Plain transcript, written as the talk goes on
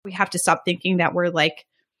we have to stop thinking that we're like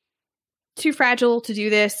too fragile to do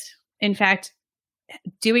this. In fact,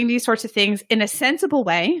 doing these sorts of things in a sensible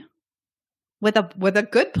way with a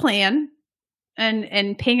good plan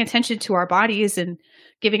and paying attention to our bodies and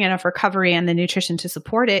giving enough recovery and the nutrition to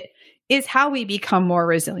support it is how we become more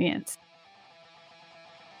resilient.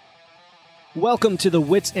 Welcome to the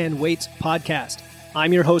Wits and Weights podcast.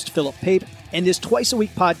 I'm your host, Philip Pape, and this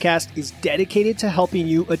twice-a-week podcast is dedicated to helping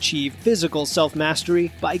you achieve physical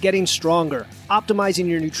self-mastery by getting stronger, optimizing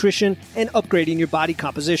your nutrition, and upgrading your body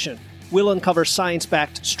composition. We'll uncover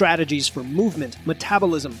science-backed strategies for movement,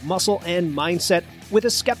 metabolism, muscle, and mindset with a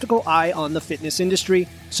skeptical eye on the fitness industry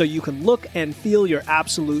so you can look and feel your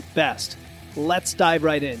absolute best. Let's dive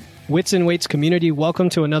right in. Wits and Weights community, welcome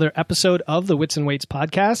to another episode of the Wits and Weights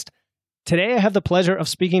podcast. Today, I have the pleasure of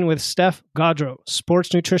speaking with Steph Gaudreau, sports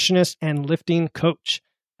nutritionist and lifting coach.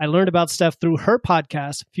 I learned about Steph through her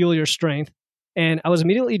podcast, Fuel Your Strength, and I was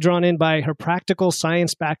immediately drawn in by her practical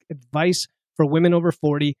science-backed advice for women over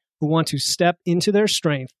 40 who want to step into their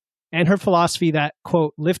strength, and her philosophy that,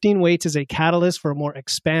 quote, lifting weights is a catalyst for a more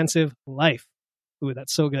expansive life. Ooh,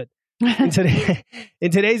 that's so good. In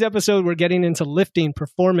today's episode, we're getting into lifting,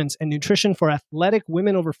 performance, and nutrition for athletic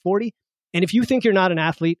women over 40. And if you think you're not an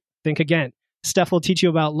athlete, think again. Steph will teach you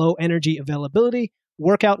about low energy availability,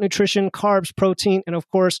 workout nutrition, carbs, protein, and of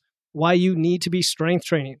course, why you need to be strength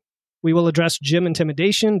training. We will address gym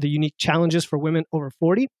intimidation, the unique challenges for women over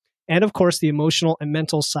 40, and of course, the emotional and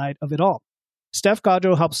mental side of it all. Steph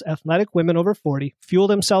Gaudreau helps athletic women over 40 fuel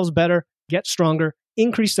themselves better, get stronger,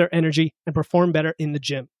 increase their energy, and perform better in the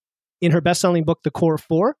gym. In her best-selling book, The Core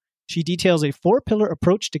 4, she details a 4-pillar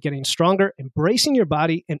approach to getting stronger, embracing your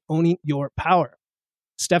body, and owning your power.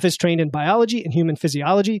 Steph is trained in biology and human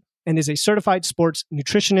physiology and is a certified sports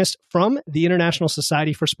nutritionist from the International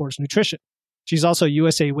Society for Sports Nutrition. She's also a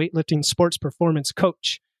USA weightlifting sports performance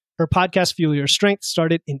coach. Her podcast, Fuel Your Strength,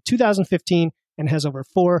 started in 2015 and has over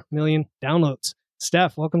 4 million downloads.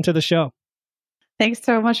 Steph, welcome to the show. Thanks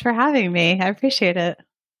so much for having me. I appreciate it.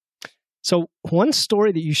 So one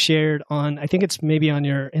story that you shared on, I think it's maybe on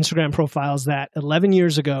your Instagram profiles, that 11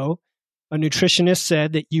 years ago, a nutritionist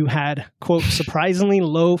said that you had, quote, surprisingly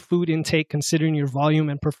low food intake considering your volume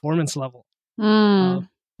and performance level.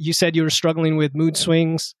 You said you were struggling with mood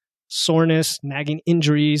swings, soreness, nagging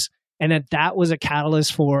injuries, and that was a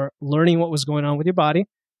catalyst for learning what was going on with your body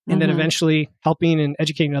and then eventually helping and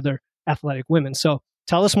educating other athletic women. So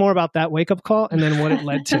tell us more about that wake-up call and then what it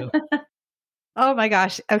led to. Oh my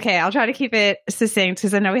gosh. Okay. I'll try to keep it succinct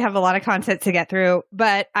because I know we have a lot of content to get through,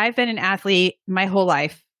 but I've been an athlete my whole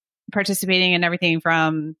life, participating in everything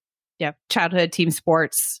from childhood team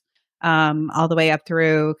sports, all the way up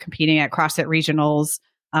through competing at CrossFit regionals,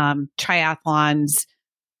 triathlons,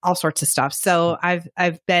 all sorts of stuff. So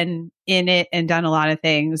I've been in it and done a lot of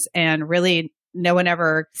things, and really no one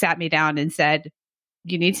ever sat me down and said,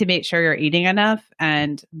 you need to make sure you're eating enough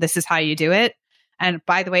and this is how you do it. And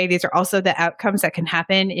by the way, these are also the outcomes that can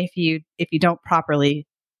happen if you don't properly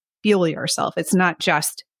fuel yourself. It's not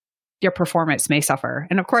just your performance may suffer.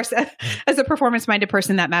 And of course, as a performance-minded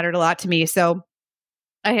person, that mattered a lot to me. So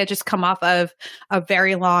I had just come off of a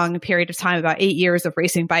very long period of time, about 8 years of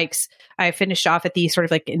racing bikes. I finished off at the sort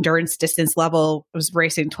of like endurance distance level. I was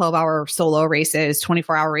racing 12-hour solo races,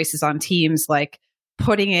 24-hour races on teams, like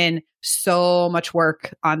putting in so much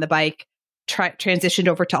work on the bike. Transitioned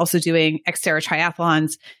over to also doing Xterra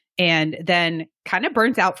triathlons, and then kind of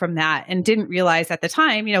burnt out from that and didn't realize at the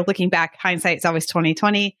time, looking back, hindsight's always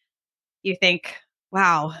 20/20. You think,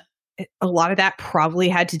 wow, a lot of that probably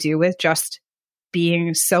had to do with just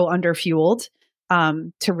being so underfueled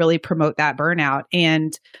to really promote that burnout.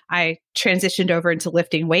 And I transitioned over into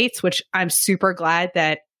lifting weights, which I'm super glad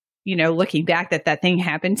that, looking back, that thing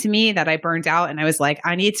happened to me, that I burned out. And I was like,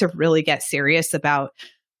 I need to really get serious about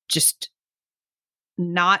just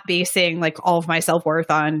not basing like all of my self-worth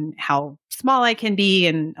on how small I can be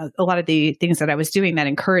and a lot of the things that I was doing that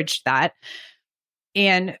encouraged that.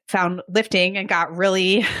 And found lifting and got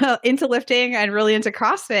really into lifting and really into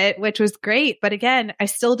CrossFit, which was great. But again, I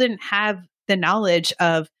still didn't have the knowledge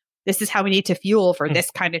of this is how we need to fuel for this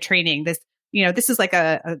kind of training. This is like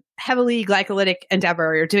a heavily glycolytic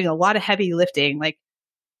endeavor. You're doing a lot of heavy lifting. Like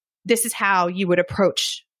this is how you would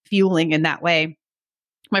approach fueling in that way.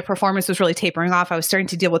 My performance was really tapering off. I was starting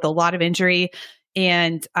to deal with a lot of injury.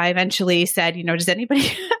 And I eventually said, does anybody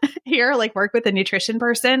here like work with a nutrition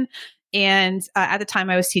person? And at the time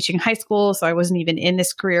I was teaching high school, so I wasn't even in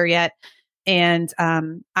this career yet. And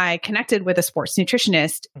I connected with a sports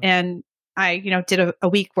nutritionist, and I, did a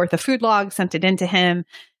week worth of food logs, sent it into him,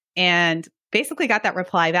 and basically got that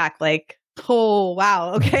reply back like, Oh,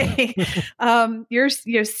 wow. Okay.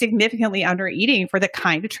 You're significantly under eating for the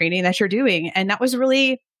kind of training that you're doing. And that was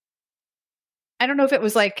really, I don't know if it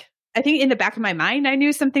was like, I think in the back of my mind, I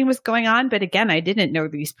knew something was going on, but again, I didn't know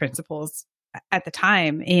these principles at the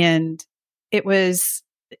time. And it was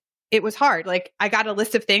hard. Like I got a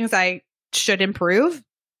list of things I should improve.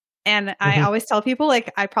 And I always tell people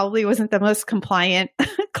like, I probably wasn't the most compliant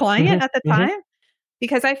client at the time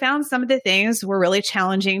because I found some of the things were really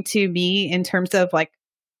challenging to me in terms of like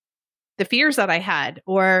the fears that I had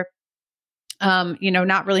or,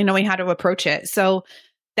 not really knowing how to approach it. So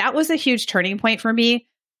that was a huge turning point for me.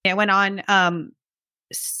 It went on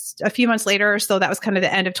a few months later. So that was kind of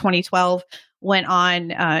the end of 2012, went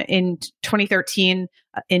on in 2013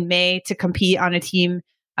 in May to compete on a team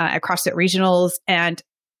at CrossFit Regionals. And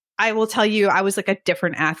I will tell you, I was like a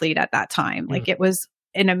different athlete at that time. Like it was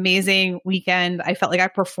an amazing weekend. I felt like I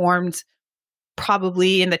performed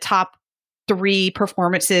probably in the top 3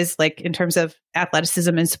 performances, like in terms of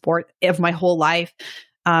athleticism and sport of my whole life.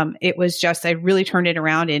 It was just, I really turned it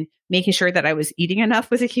around, and making sure that I was eating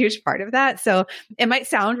enough was a huge part of that. So it might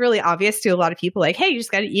sound really obvious to a lot of people like, hey, you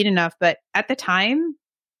just got to eat enough. But at the time,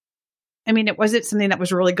 I mean, it wasn't something that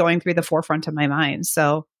was really going through the forefront of my mind.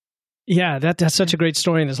 So yeah, that's such a great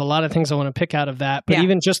story. And there's a lot of things I want to pick out of that. But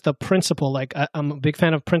even just the principle, like I'm a big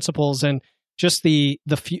fan of principles, and just the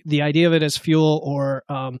idea of it as fuel or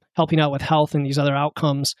helping out with health and these other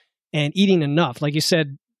outcomes, and eating enough. Like you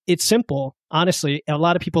said, it's simple. Honestly, a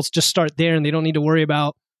lot of people just start there and they don't need to worry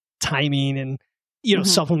about timing and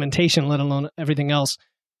supplementation, let alone everything else.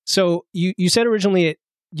 So you said originally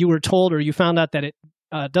you were told, or you found out that it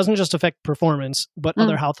doesn't just affect performance, but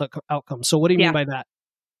other health outcomes. So what do you mean by that?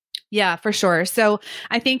 Yeah, for sure. So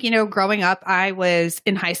I think, growing up, I was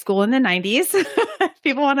in high school in the 90s.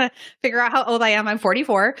 People want to figure out how old I am. I'm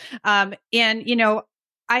 44. And,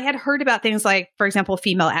 I had heard about things like, for example,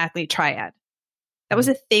 female athlete triad. That was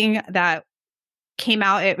a thing that came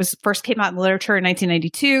out. It was first came out in the literature in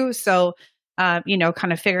 1992. So,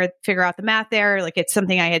 kind of figure out the math there. Like it's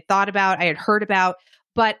something I had thought about, I had heard about,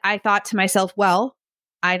 but I thought to myself, well,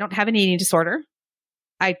 I don't have an eating disorder.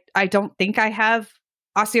 I don't think I have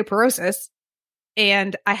osteoporosis,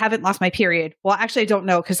 and I haven't lost my period. Well, actually, I don't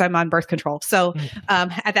know because I'm on birth control. So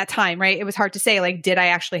at that time, right, it was hard to say, like, would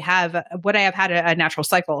I have had a natural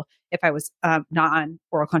cycle if I was not on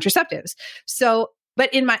oral contraceptives? So,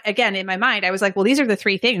 but in my mind, I was like, well, these are the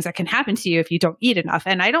 3 things that can happen to you if you don't eat enough.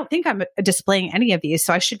 And I don't think I'm displaying any of these,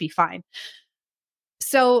 so I should be fine.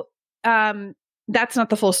 So that's not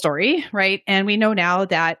the full story, right? And we know now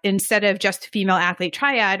that instead of just female athlete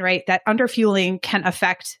triad, right, that underfueling can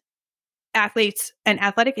affect athletes and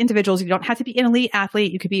athletic individuals. You don't have to be an elite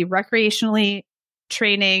athlete. You could be recreationally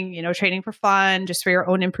training, training for fun, just for your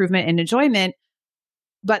own improvement and enjoyment.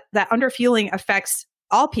 But that underfueling affects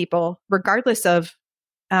all people, regardless of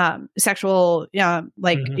sexual,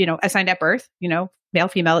 assigned at birth, male,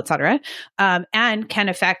 female, et cetera, and can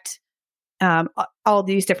affect all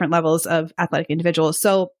these different levels of athletic individuals.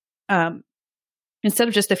 So instead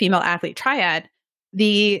of just a female athlete triad,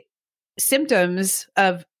 the symptoms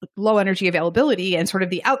of low energy availability and sort of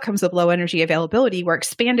the outcomes of low energy availability were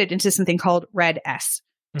expanded into something called RED-S.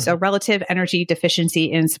 So relative energy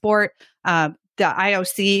deficiency in sport. The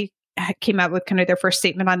IOC came out with kind of their first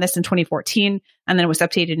statement on this in 2014, and then it was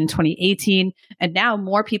updated in 2018. And now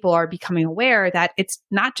more people are becoming aware that it's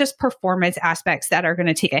not just performance aspects that are going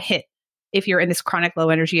to take a hit if you're in this chronic low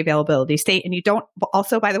energy availability state. And you don't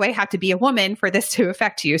also, by the way, have to be a woman for this to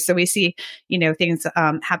affect you. So we see, things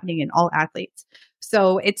happening in all athletes.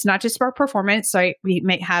 So it's not just about performance. So we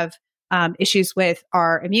might have issues with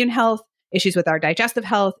our immune health, issues with our digestive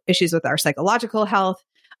health, issues with our psychological health.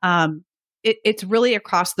 It's really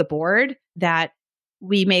across the board that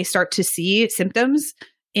we may start to see symptoms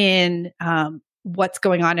in what's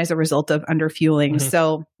going on as a result of underfueling.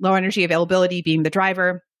 So low energy availability being the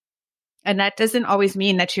driver. And that doesn't always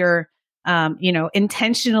mean that you're,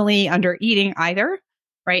 intentionally under eating either,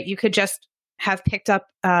 right? You could just have picked up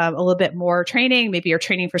a little bit more training. Maybe you're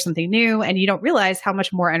training for something new and you don't realize how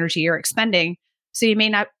much more energy you're expending. So you may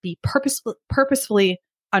not be purposefully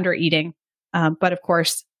under eating. But of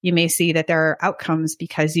course, you may see that there are outcomes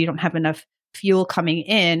because you don't have enough fuel coming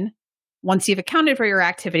in once you've accounted for your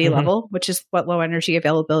activity level, which is what low energy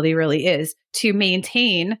availability really is, to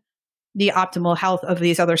maintain the optimal health of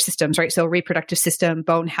these other systems, right? So reproductive system,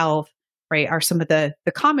 bone health, right, are some of the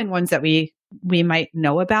common ones that we might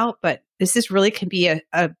know about. But this really can be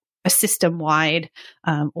a system-wide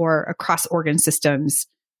or across organ systems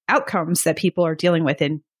outcomes that people are dealing with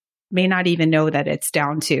and may not even know that it's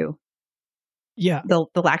down to the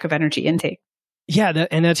lack of energy intake. Yeah,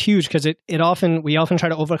 and that's huge because we often try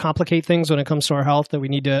to overcomplicate things when it comes to our health, that we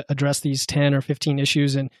need to address these 10 or 15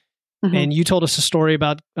 issues. And you told us a story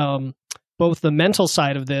about both the mental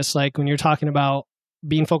side of this, like when you're talking about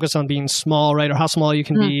being focused on being small, right, or how small you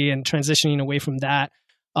can be, and transitioning away from that,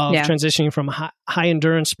 transitioning from high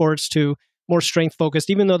endurance sports to more strength focused,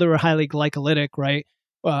 even though they were highly glycolytic, right,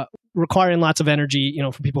 requiring lots of energy,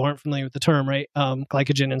 for people who aren't familiar with the term, right,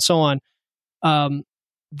 glycogen and so on.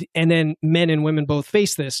 And then men and women both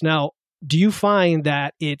face this. Now, do you find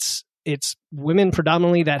that it's women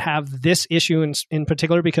predominantly that have this issue in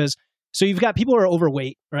particular? Because so you've got people who are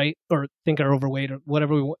overweight, right, or think are overweight, or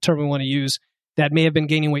whatever term we want to use, that may have been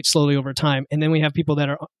gaining weight slowly over time, and then we have people that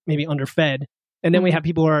are maybe underfed, and then we have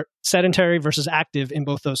people who are sedentary versus active in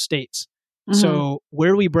both those states. So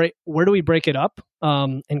where do we break it up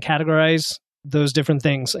and categorize those different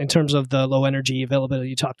things in terms of the low energy availability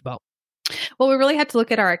you talked about? Well, we really have to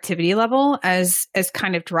look at our activity level as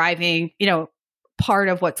kind of driving, part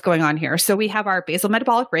of what's going on here. So we have our basal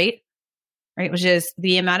metabolic rate, right, which is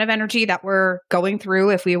the amount of energy that we're going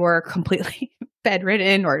through if we were completely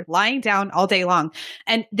bedridden or lying down all day long.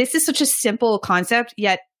 And this is such a simple concept,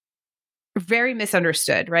 yet very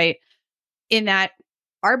misunderstood, right? In that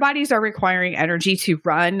our bodies are requiring energy to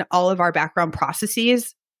run all of our background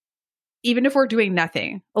processes, even if we're doing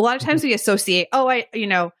nothing. A lot of times we associate,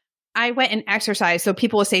 I went and exercised. So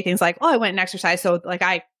people will say things like, I went and exercised. So like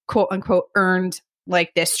I quote unquote earned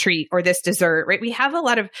like this treat or this dessert, right? We have a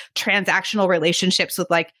lot of transactional relationships with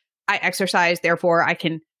like, I exercise, therefore I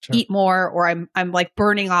can eat more, or I'm like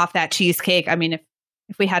burning off that cheesecake. I mean,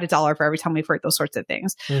 if we had $1 for every time we've heard those sorts of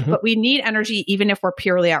things, but we need energy even if we're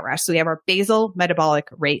purely at rest. So we have our basal metabolic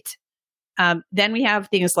rate. Then we have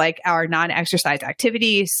things like our non-exercise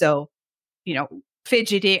activity. So,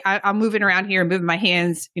 fidgeting, I'm moving around here, moving my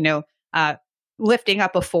hands, lifting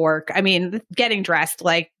up a fork. I mean, getting dressed,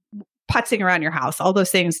 like putzing around your house, all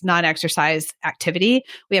those things, non-exercise activity.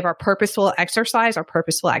 We have our purposeful exercise, our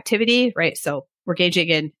purposeful activity, right? So we're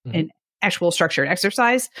engaging in actual structured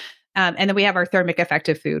exercise. And then we have our thermic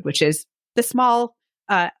effective food, which is the small,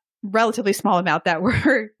 relatively small amount that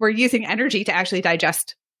we're using energy to actually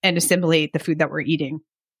digest and assimilate the food that we're eating.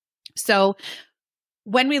 So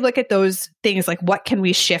when we look at those things, like what can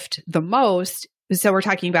we shift the most? So we're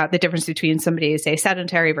talking about the difference between somebody, say,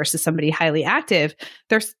 sedentary versus somebody highly active.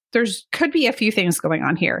 There's could be a few things going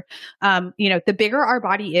on here. The bigger our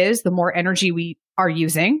body is, the more energy we are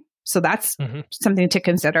using. So that's something to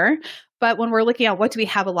consider. But when we're looking at what do we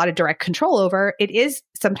have a lot of direct control over, it is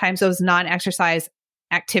sometimes those non-exercise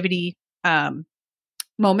activity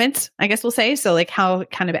moments, I guess we'll say. So like how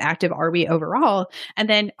kind of active are we overall? And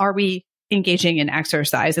then are we engaging in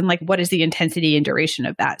exercise, and like what is the intensity and duration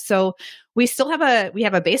of that? So we still have a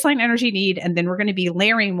baseline energy need, and then we're going to be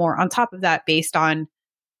layering more on top of that based on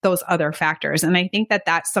those other factors. And I think that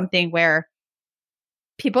that's something where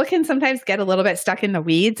people can sometimes get a little bit stuck in the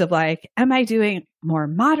weeds of like, am I doing more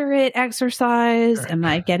moderate exercise? Am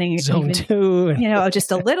I getting zone 2?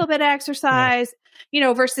 Just a little bit of exercise,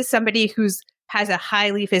 versus somebody has a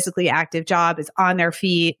highly physically active job, is on their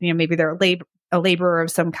feet, maybe they're a laborer of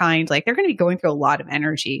some kind, like they're going to be going through a lot of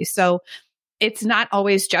energy. So it's not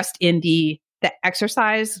always just in the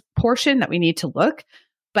exercise portion that we need to look,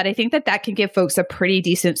 but I think that can give folks a pretty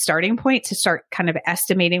decent starting point to start kind of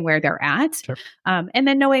estimating where they're at. Sure. And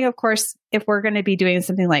then knowing, of course, if we're going to be doing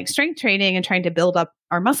something like strength training and trying to build up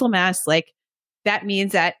our muscle mass, like that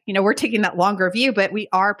means that, we're taking that longer view, but we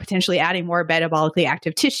are potentially adding more metabolically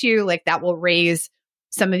active tissue, like that will raise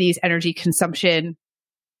some of these energy consumption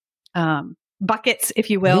buckets, if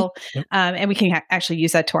you will. And we can actually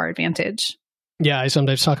use that to our advantage. Yeah, I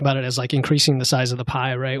sometimes talk about it as like increasing the size of the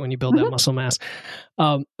pie, right? When you build that muscle mass.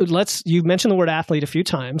 You mentioned the word athlete a few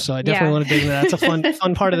times, so I definitely want to dig into that. That's a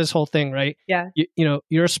fun part of this whole thing, right? Yeah.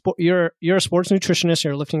 You're a sports nutritionist,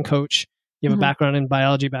 you're a lifting coach, you have a background in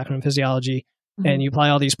biology, background in physiology, and you apply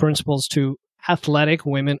all these principles to athletic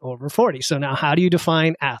women over 40. So now how do you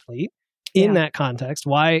define athlete in that context?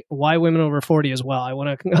 Why women over 40 as well? I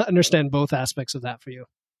want to understand both aspects of that for you.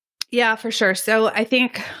 Yeah, for sure. So I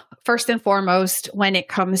think first and foremost, when it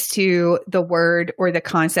comes to the word or the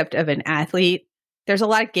concept of an athlete, there's a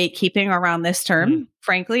lot of gatekeeping around this term,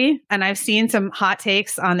 frankly. And I've seen some hot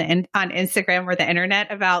takes on Instagram or the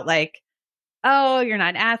internet about like, oh, you're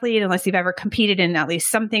not an athlete unless you've ever competed in at least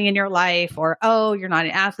something in your life, or, oh, you're not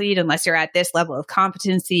an athlete unless you're at this level of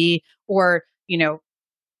competency, or,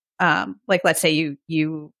 like let's say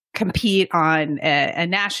you compete on a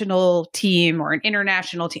national team or an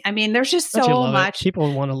international team. I mean, there's just so much.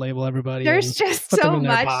 People want to label everybody. There's just so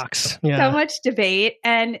much debate.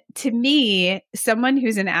 And to me, someone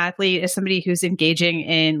who's an athlete is somebody who's engaging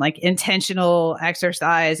in like intentional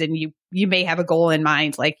exercise, and you may have a goal in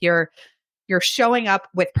mind. Like you're showing up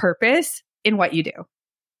with purpose in what you do.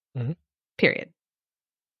 Mm-hmm. Period.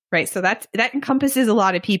 Right. So that encompasses a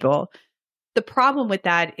lot of people. The problem with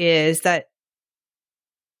that is that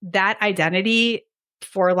identity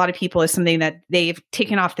for a lot of people is something that they've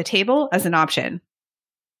taken off the table as an option.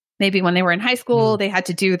 Maybe when they were in high school, they had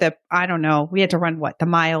to do we had to run the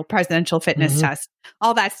mile presidential fitness test,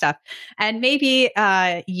 all that stuff. And maybe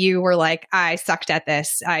you were like, I sucked at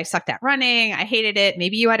this. I sucked at running. I hated it.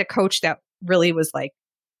 Maybe you had a coach that really was like,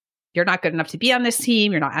 you're not good enough to be on this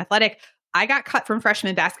team. You're not athletic. I got cut from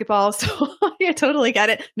freshman basketball, so I totally get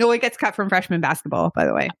it. No one gets cut from freshman basketball, by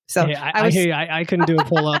the way. So hey, I hear you. I couldn't do a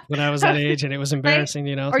pull-up when I was that age, and it was embarrassing,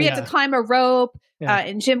 right? Or you have to climb a rope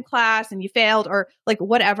in gym class, and you failed, or like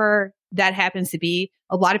whatever that happens to be.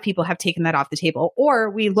 A lot of people have taken that off the table. Or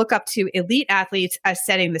we look up to elite athletes as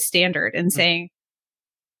setting the standard and saying,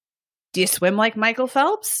 do you swim like Michael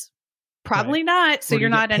Phelps? Probably not. So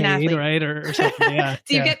you're not an athlete, right? Or something. Yeah.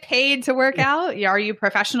 Do you get paid to work out? Are you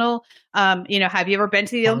professional? Have you ever been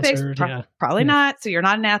to the Olympics? Probably not. So you're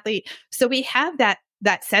not an athlete. So we have that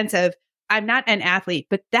sense of I'm not an athlete,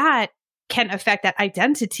 but that can affect that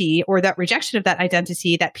identity or that rejection of that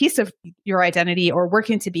identity, that piece of your identity, or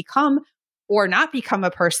working to become or not become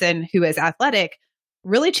a person who is athletic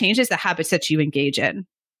really changes the habits that you engage in,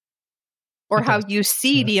 or how you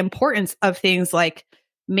see the importance of things like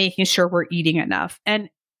making sure we're eating enough. And,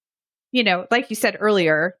 like you said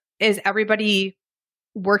earlier, is everybody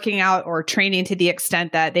working out or training to the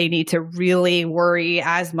extent that they need to really worry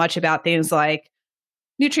as much about things like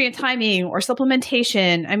nutrient timing or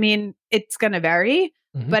supplementation? I mean, it's going to vary,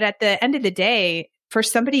 but at the end of the day, for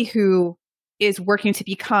somebody who is working to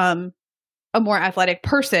become a more athletic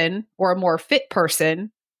person or a more fit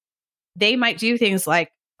person, they might do things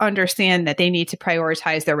like understand that they need to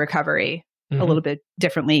prioritize their recovery a little bit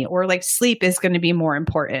differently, or like sleep is going to be more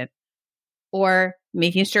important, or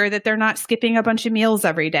making sure that they're not skipping a bunch of meals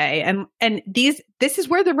every day. And this is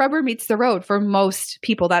where the rubber meets the road for most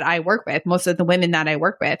people that I work with, most of the women that I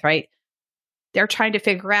work with, right? They're trying to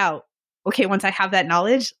figure out, okay, once I have that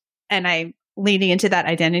knowledge and I'm leaning into that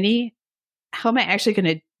identity, how am I actually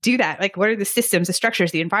going to do that? Like, what are the systems, the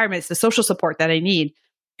structures, the environments, the social support that I need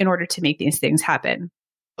in order to make these things happen?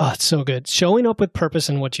 Oh, it's so good. Showing up with purpose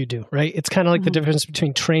in what you do, right? It's kind of like the difference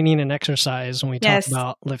between training and exercise when we talk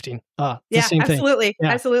about lifting. The same absolutely. thing.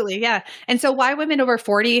 Yeah. Absolutely. Yeah. And so why women over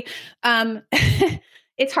 40?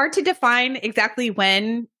 It's hard to define exactly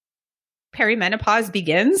when perimenopause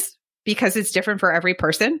begins because it's different for every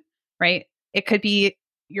person, right? It could be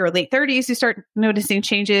your late 30s, you start noticing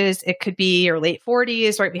changes. It could be your late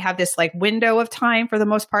 40s, right? We have this like window of time for the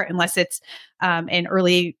most part, unless it's an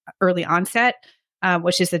early onset.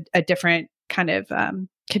 Which is a different kind of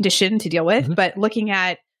condition to deal with. But looking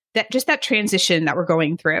at that transition that we're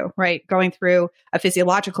going through, right? Going through a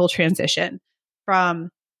physiological transition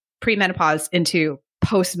from premenopause into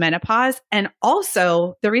postmenopause. And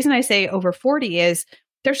also the reason I say over 40 is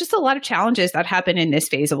there's just a lot of challenges that happen in this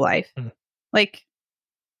phase of life. Like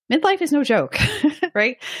midlife is no joke,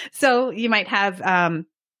 right? So you might have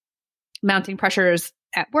mounting pressures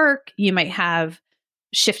at work. You might have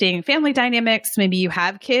shifting family dynamics. Maybe you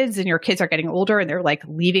have kids and your kids are getting older and they're like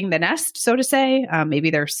leaving the nest, so to say. Maybe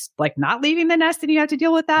they're like not leaving the nest and you have to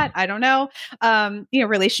deal with that. I don't know.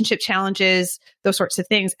 Relationship challenges, those sorts of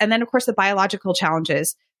things. And then of course the biological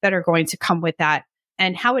challenges that are going to come with that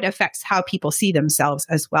and how it affects how people see themselves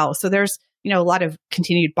as well. So there's, a lot of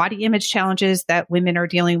continued body image challenges that women are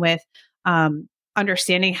dealing with,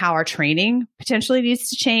 understanding how our training potentially needs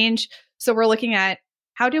to change. So we're looking at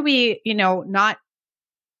how do we, not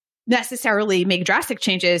necessarily make drastic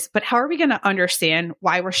changes, but how are we going to understand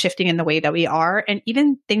why we're shifting in the way that we are? And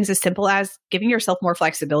even things as simple as giving yourself more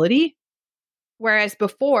flexibility. Whereas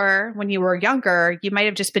before, when you were younger, you might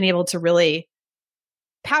have just been able to really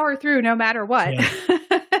power through no matter what,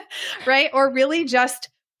 right? Or really just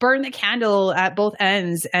burn the candle at both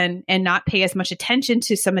ends and not pay as much attention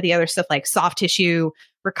to some of the other stuff like soft tissue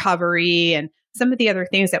recovery and some of the other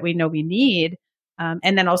things that we know we need.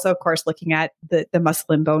 And then also, of course, looking at the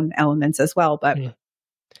muscle and bone elements as well. But,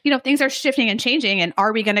 things are shifting and changing. And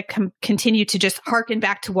are we going to continue to just harken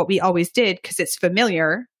back to what we always did because it's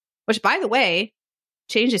familiar, which, by the way,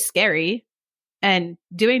 change is scary and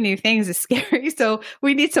doing new things is scary. So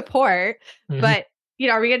we need support. But,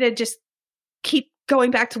 are we going to just keep going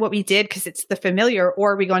back to what we did because it's the familiar,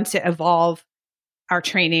 or are we going to evolve our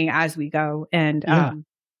training as we go? And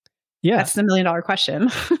that's the $1 million question.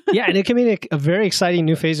 Yeah, and it can be a very exciting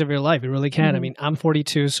new phase of your life. It really can. Mm-hmm. I mean, I'm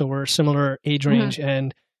 42, so we're similar age range,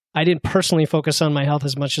 and I didn't personally focus on my health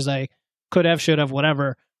as much as I could have, should have,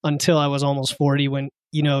 whatever, until I was almost 40 when,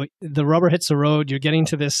 you know, the rubber hits the road. You're getting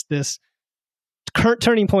to this current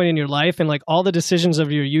turning point in your life, and like all the decisions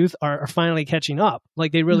of your youth are finally catching up.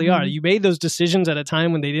 Like they really are. You made those decisions at a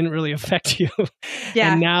time when they didn't really affect you.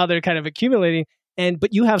 And now they're kind of accumulating.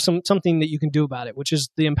 But you have something that you can do about it, which is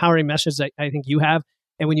the empowering message that I think you have.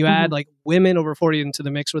 And when you add like women over 40 into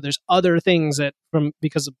the mix, where there's other things that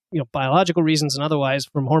because of, you know, biological reasons and otherwise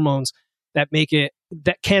from hormones that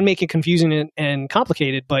can make it confusing and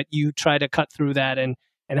complicated, but you try to cut through that and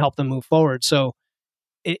help them move forward. So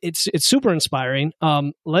it's super inspiring.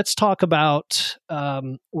 Let's talk about,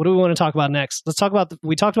 what do we want to talk about next? Let's talk about,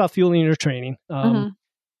 we talked about fueling your training,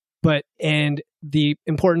 and the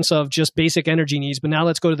importance of just basic energy needs. But now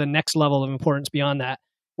let's go to the next level of importance beyond that,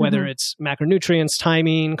 whether it's macronutrients,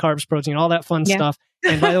 timing, carbs, protein, all that fun stuff.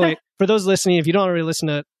 And by the way, for those listening, if you don't already listen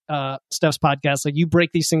to Steph's podcast, like you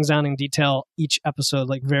break these things down in detail each episode,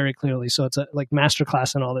 like very clearly. So it's a like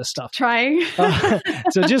masterclass and all this stuff. Trying.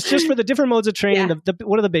 So just for the different modes of training,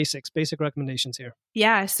 what are the basic recommendations here?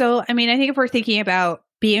 Yeah. So, I mean, I think if we're thinking about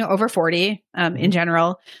being over 40 in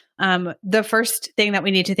general, the first thing that we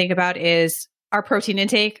need to think about is our protein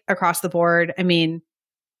intake across the board. I mean,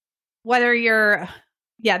 whether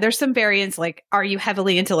there's some variance, like, are you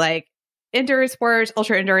heavily into like endurance sports,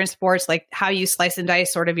 ultra endurance sports, like how you slice and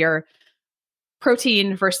dice sort of your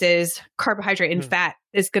protein versus carbohydrate and fat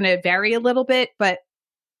is going to vary a little bit. But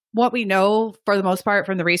what we know for the most part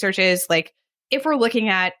from the research is like, if we're looking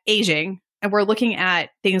at aging and we're looking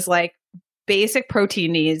at things like basic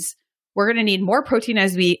protein needs, we're going to need more protein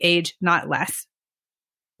as we age, not less,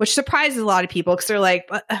 which surprises a lot of people because they're like,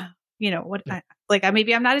 you know,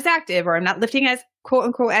 maybe I'm not as active or I'm not lifting as quote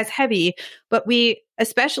unquote as heavy. But we,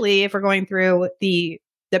 especially if we're going through the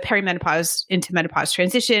perimenopause into menopause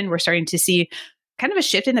transition, we're starting to see kind of a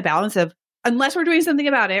shift in the balance of, unless we're doing something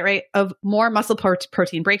about it, right, of more muscle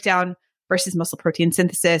protein breakdown versus muscle protein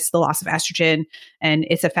synthesis, the loss of estrogen and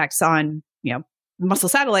its effects on, you know, muscle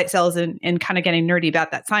satellite cells and kind of getting nerdy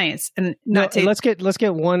about that science. And let's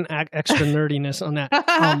get one extra nerdiness on that.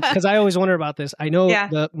 Because I always wonder about this. I know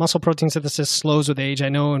the muscle protein synthesis slows with age. I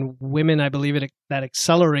know in women, I believe that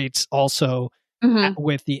accelerates also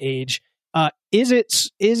with the age. Is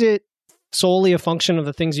it solely a function of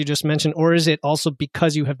the things you just mentioned, or is it also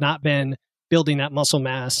because you have not been building that muscle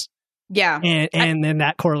mass? Yeah. And then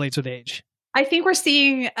that correlates with age. I think we're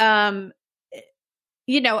seeing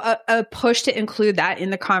a push to include that in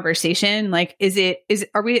the conversation. Like,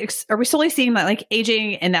 are we solely seeing that like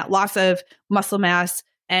aging and that loss of muscle mass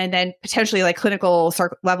and then potentially like clinical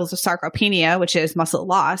levels of sarcopenia, which is muscle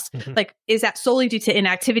loss? Like, is that solely due to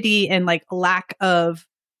inactivity and like lack of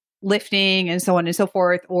lifting and so on and so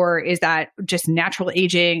forth? Or is that just natural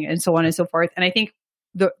aging and so on and so forth? And I think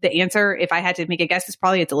the answer, if I had to make a guess, is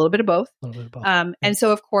probably it's a little bit of both. And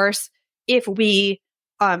so of course, if we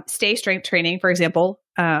stay strength training, for example,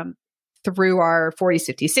 through our 40s,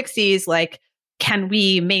 50s, 60s, like, can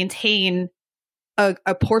we maintain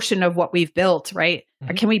a portion of what we've built, right?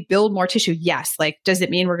 Or can we build more tissue? Yes. Like, does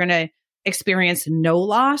it mean we're going to experience no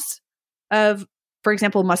loss of, for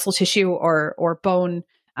example, muscle tissue or bone?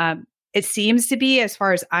 It seems to be, as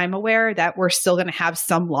far as I'm aware, that we're still going to have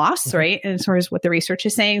some loss, right? And as far as what the research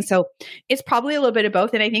is saying. So it's probably a little bit of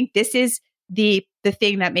both. And I think this is the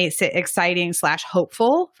thing that makes it exciting /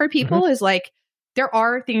 hopeful for people is like, there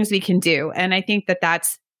are things we can do. And I think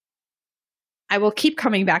I will keep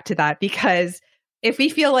coming back to that, because if we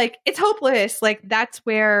feel like it's hopeless, like that's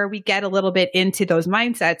where we get a little bit into those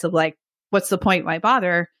mindsets of like, what's the point? Why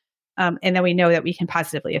bother? And then we know that we can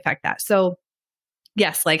positively affect that. So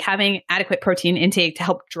yes, like having adequate protein intake to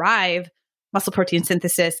help drive muscle protein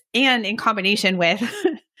synthesis, and in combination with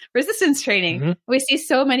resistance training, we see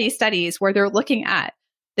so many studies where they're looking at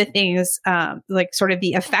the things like sort of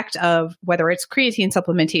the effect of whether it's creatine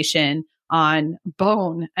supplementation on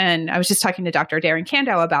bone. And I was just talking to Dr. Darren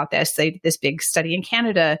Kandow about this. They did this big study in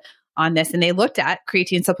Canada on this, and they looked at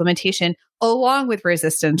creatine supplementation along with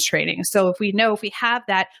resistance training. So if we have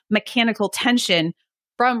that mechanical tension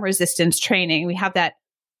from resistance training, we have that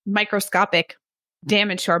microscopic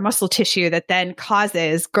damage to our muscle tissue that then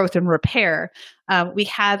causes growth and repair. We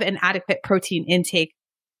have an adequate protein intake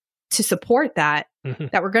to support that,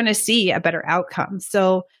 that we're going to see a better outcome.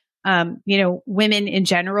 So, women in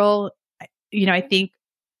general, I think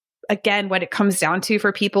again, what it comes down to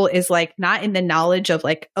for people is like not in the knowledge of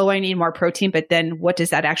like, oh, I need more protein, but then what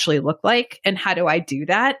does that actually look like? And how do I do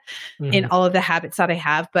that in all of the habits that I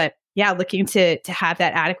have? But yeah, looking to have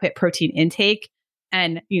that adequate protein intake.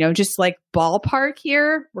 And, just like ballpark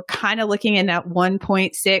here, we're kind of looking in that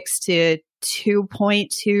 1.6 to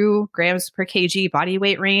 2.2 grams per kg body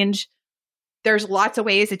weight range. There's lots of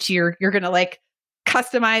ways that you're going to like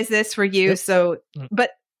customize this for you. Yep. So,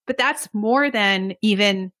 but that's more than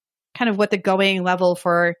even kind of what the going level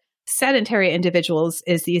for sedentary individuals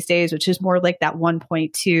is these days, which is more like that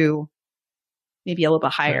 1.2, maybe a little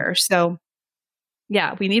bit higher. Right. So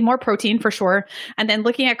yeah, we need more protein for sure. And then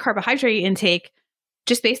looking at carbohydrate intake,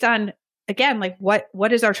 just based on, again, like what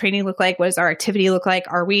does our training look like? What does our activity look like?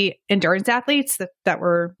 Are we endurance athletes that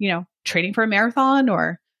we're, training for a marathon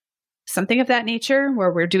or something of that nature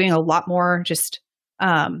where we're doing a lot more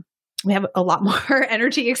we have a lot more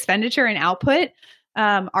energy expenditure and output?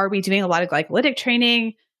 Are we doing a lot of glycolytic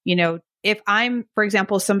training? If I'm, for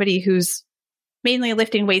example, somebody who's mainly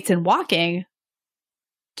lifting weights and walking,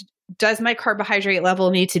 does my carbohydrate level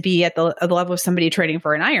need to be at the level of somebody training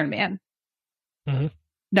for an Ironman? Mm-hmm.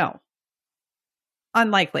 No.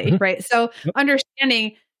 Unlikely, right? So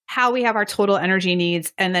understanding how we have our total energy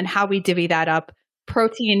needs and then how we divvy that up.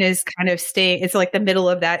 Protein is kind of it's like the middle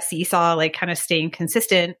of that seesaw, like kind of staying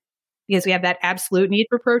consistent because we have that absolute need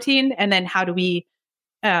for protein. And then how do we,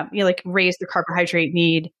 raise the carbohydrate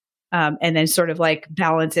need and then sort of like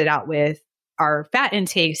balance it out with our fat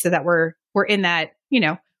intake so that we're in that,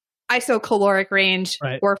 isocaloric range.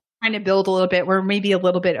 Right. We're trying to build a little bit. We're maybe a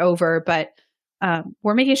little bit over, but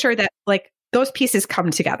we're making sure that like those pieces come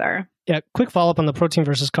together. Yeah. Quick follow-up on the protein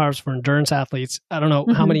versus carbs for endurance athletes. I don't know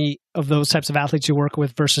how many of those types of athletes you work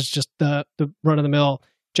with versus just the run-of-the-mill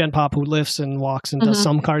Gen Pop who lifts and walks and does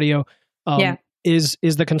some cardio. Is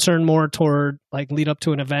the concern more toward like lead up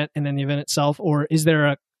to an event and then the event itself? Or is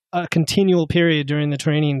there a continual period during the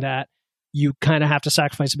training that you kind of have to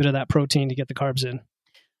sacrifice a bit of that protein to get the carbs in?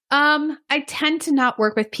 I tend to not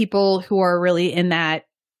work with people who are really in that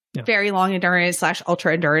very long endurance /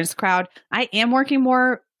 ultra endurance crowd. I am working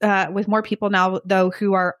more with more people now, though,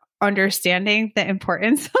 who are understanding the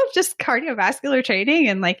importance of just cardiovascular training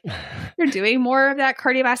and like you're doing more of that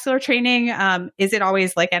cardiovascular training. Is it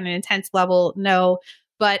always like at an intense level? No.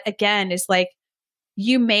 But again, it's like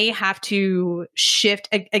you may have to shift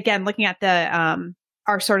again, looking at the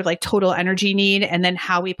our sort of like total energy need and then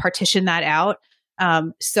how we partition that out.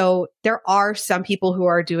 So there are some people who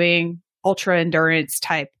are doing ultra endurance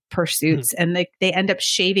type pursuits and they end up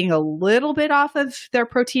shaving a little bit off of their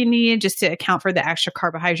protein need just to account for the extra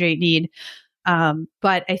carbohydrate need.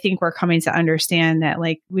 But I think we're coming to understand that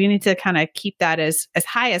like we need to kind of keep that as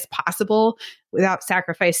high as possible without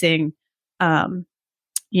sacrificing, any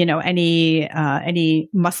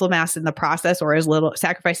muscle mass in the process or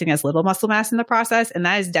sacrificing as little muscle mass in the process. And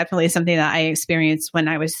that is definitely something that I experienced when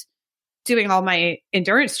I was doing all my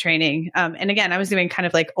endurance training. And again, I was doing kind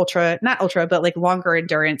of like not ultra, but like longer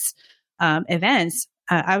endurance events.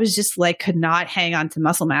 I was just like, could not hang on to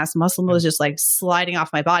muscle mass. Muscle was just like sliding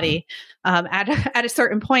off my body at a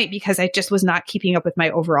certain point because I just was not keeping up with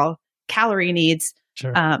my overall calorie needs.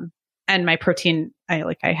 Sure. And my protein, I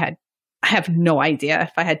have no idea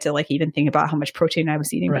if I had to like even think about how much protein I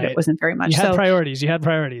was eating, but it wasn't very much. You had priorities, for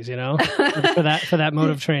that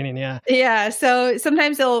mode of training. Yeah. Yeah. So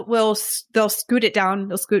sometimes they'll scoot it down.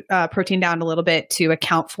 They'll scoot protein down a little bit to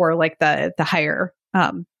account for like the higher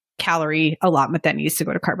calorie allotment that needs to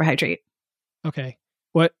go to carbohydrate. Okay.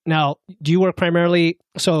 What now? Do you work primarily?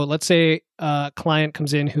 So let's say a client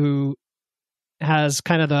comes in who has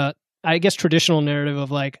kind of the, I guess, traditional narrative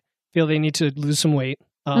of like feel they need to lose some weight.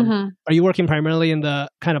 Are you working primarily in the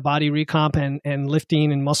kind of body recomp and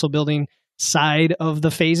lifting and muscle building side of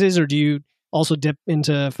the phases, or do you also dip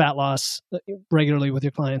into fat loss regularly with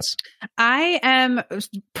your clients? I am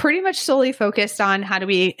pretty much solely focused on how do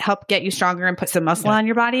we help get you stronger and put some muscle on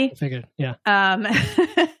your body. I figured, yeah.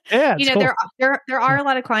 Yeah, cool. there are a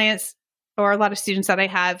lot of clients or a lot of students that I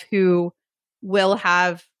have who will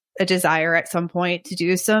have a desire at some point to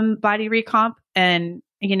do some body recomp, and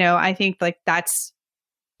I think like that's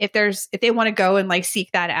if they want to go and like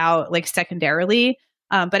seek that out like secondarily.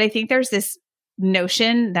 But I think there's this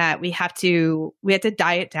notion that we have to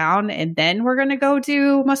diet down and then we're going to go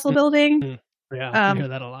do muscle building. Yeah. I hear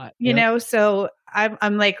that a lot. So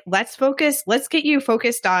I'm like, let's get you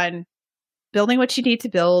focused on building what you need to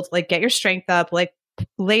build, like get your strength up, like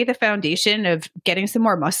lay the foundation of getting some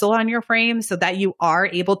more muscle on your frame so that you are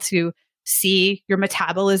able to see your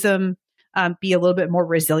metabolism be a little bit more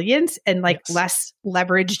resilient and like less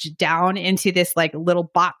leveraged down into this like little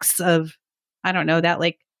box of, I don't know, that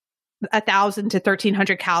like 1,000 to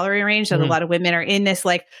 1,300 calorie range that a lot of women are in this,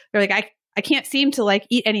 like, they're like, I can't seem to like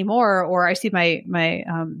eat anymore, or I see my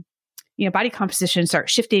body composition start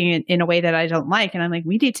shifting in a way that I don't like. And I'm like,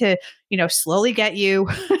 we need to, slowly get you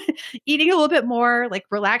eating a little bit more, like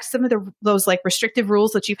relax some of those like restrictive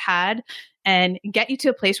rules that you've had, and get you to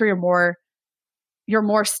a place where you're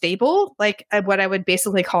more stable, like what I would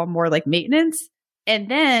basically call more like maintenance. And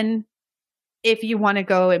then if you want to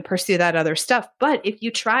go and pursue that other stuff, but if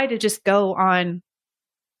you try to just go on,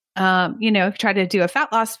 try to do a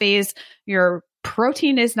fat loss phase, your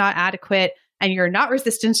protein is not adequate and you're not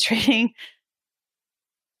resistance training,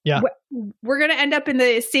 we're going to end up in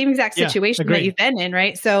the same exact situation that you've been in.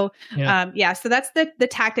 Right. So, so that's the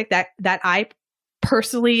tactic that I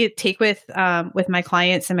personally take with my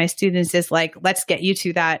clients and my students is like, let's get you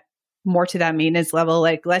to that maintenance level.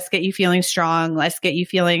 Like, let's get you feeling strong. Let's get you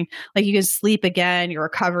feeling like you can sleep again. Your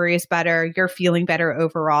recovery is better. You're feeling better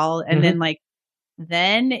overall. And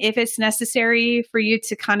then if it's necessary for you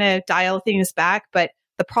to kind of dial things back. But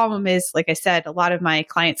the problem is, like I said, a lot of my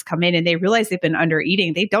clients come in and they realize they've been under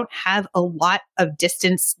eating. They don't have a lot of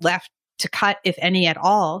distance left to cut, if any at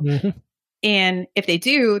all. And if they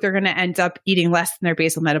do, they're going to end up eating less than their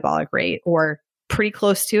basal metabolic rate or pretty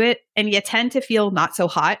close to it. And you tend to feel not so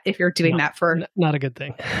hot if you're doing that for not a good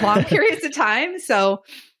thing. long periods of time. So,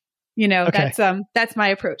 that's my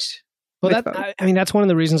approach. Well, that's one of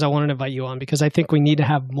the reasons I wanted to invite you on, because I think we need to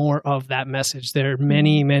have more of that message. There are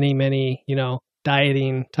many, many, many,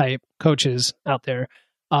 dieting type coaches out there,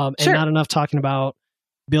 and not enough talking about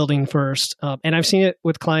building first. And I've seen it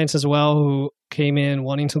with clients as well who came in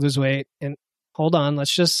wanting to lose weight and hold on,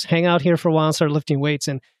 let's just hang out here for a while and start lifting weights.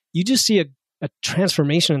 And you just see a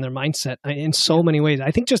transformation in their mindset in so many ways.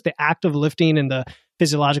 I think just the act of lifting and the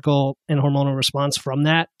physiological and hormonal response from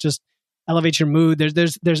that just elevates your mood.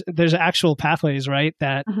 There's actual pathways, right,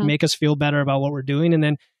 that make us feel better about what we're doing. And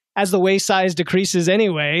then as the waist size decreases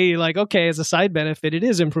anyway, you're like, okay, as a side benefit, it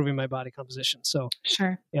is improving my body composition. So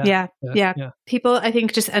Yeah. People, I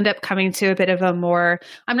think, just end up coming to a bit of a more,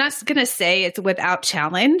 I'm not going to say it's without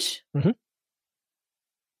challenge.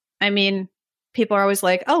 I mean, people are always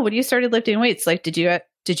like, oh, when you started lifting weights, like, did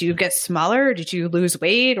you get smaller? Or did you lose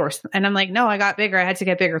weight? And I'm like, no, I got bigger. I had to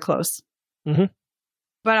get bigger clothes.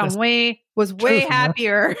 But I was way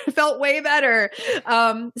happier, felt way better.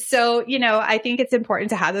 So, I think it's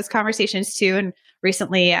important to have those conversations too. And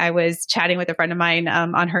recently I was chatting with a friend of mine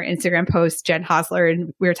on her Instagram post, Jen Hosler,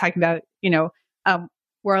 and we were talking about,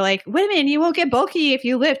 we're like, women, you won't get bulky if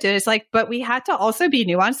you lift. And it's like, but we had to also be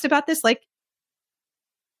nuanced about this. Like,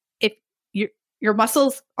 if your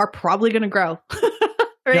muscles are probably going to grow.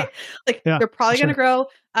 Right? They're probably going to grow.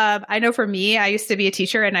 I know for me, I used to be a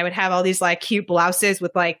teacher and I would have all these like cute blouses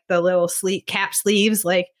with like the little cap sleeves,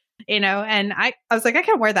 like, and I was like, I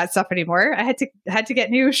can't wear that stuff anymore. I had to get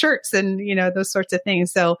new shirts and, those sorts of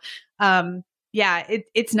things. So,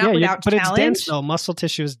 it's not without challenge. But it's dense though. Muscle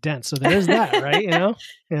tissue is dense. So there is that, right?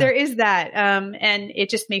 There is that. And it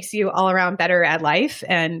just makes you all around better at life.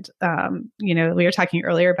 And, we were talking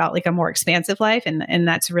earlier about like a more expansive life. And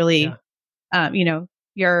that's really,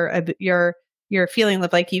 you're feeling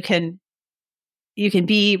like you can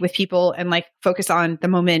be with people and like focus on the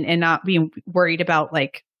moment and not be worried about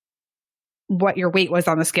like what your weight was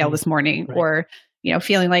on the scale this morning, or,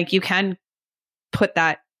 feeling like you can put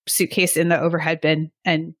that suitcase in the overhead bin.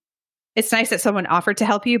 And it's nice that someone offered to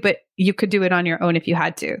help you, but you could do it on your own if you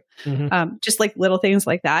had to. Just like little things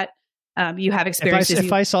like that. You have experiences.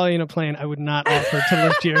 If I saw you in a plane, I would not offer to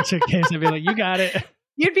lift your suitcase. I'd be like, you got it.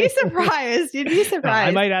 You'd be surprised. No,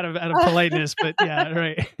 I might out of politeness, but yeah,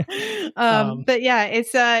 right. But yeah,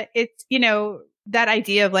 it's that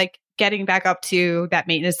idea of like getting back up to that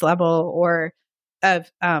maintenance level, or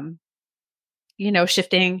of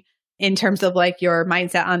shifting in terms of like your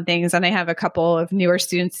mindset on things. And I have a couple of newer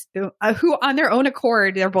students who on their own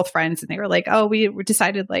accord, they're both friends, and they were like, oh, we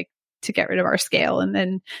decided like to get rid of our scale, and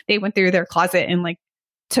then they went through their closet and like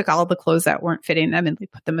took all the clothes that weren't fitting them and they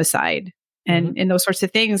put them aside. And those sorts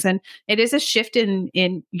of things. And it is a shift in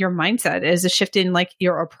your mindset. It is a shift in like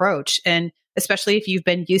your approach. And especially if you've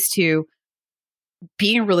been used to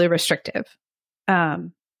being really restrictive,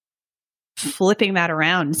 flipping that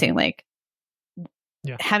around and saying like,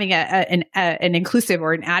 having an inclusive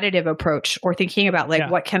or an additive approach, or thinking about like,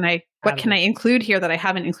 what can I include here that I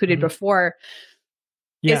haven't included before?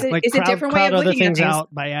 Yeah. Is a different way of looking other things at things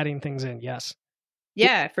out by adding things in. Yes.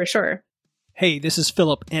 Yeah, for sure. Hey, this is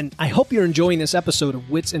Philip, and I hope you're enjoying this episode of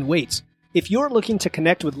Wits and Weights. If you're looking to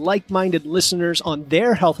connect with like-minded listeners on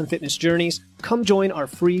their health and fitness journeys, come join our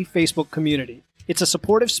free Facebook community. It's a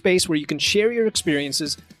supportive space where you can share your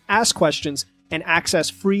experiences, ask questions, and access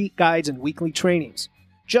free guides and weekly trainings.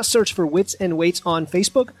 Just search for Wits and Weights on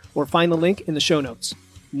Facebook or find the link in the show notes.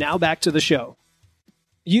 Now back to the show.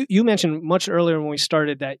 You mentioned much earlier when we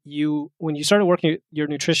started that when you started working with your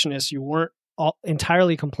nutritionist, you weren't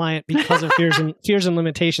entirely compliant because of fears and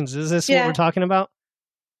limitations. Is this what we're talking about?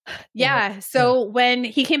 Yeah. So when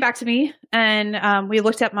he came back to me and we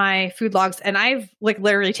looked at my food logs, and I've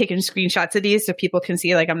literally taken screenshots of these so people can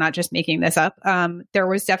see I'm not just making this up. There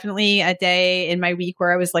was definitely a day in my week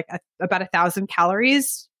where I was about 1,000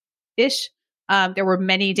 calories ish. There were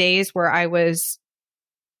many days where I was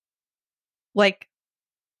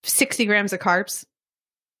 60 grams of carbs.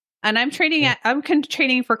 And I'm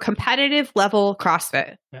training for competitive level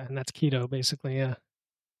CrossFit. Yeah, and that's keto basically, yeah.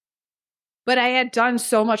 But I had done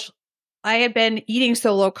so much. I had been eating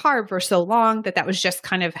so low carb for so long that was just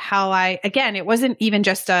kind of how it wasn't even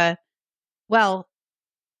just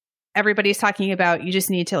everybody's talking about you just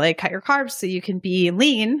need to cut your carbs so you can be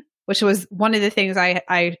lean, which was one of the things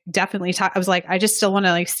I definitely I was I just still want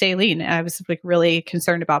to stay lean. And I was really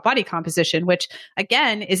concerned about body composition, which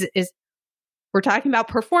again is we're talking about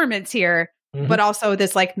performance here, but also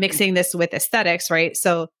this mixing this with aesthetics, right?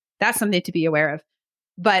 So that's something to be aware of.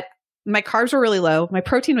 But my carbs were really low. My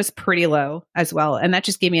protein was pretty low as well. And that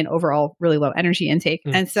just gave me an overall really low energy intake.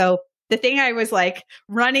 And so the thing I was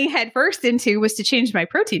running headfirst into was to change my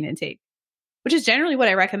protein intake, which is generally what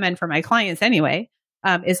I recommend for my clients anyway.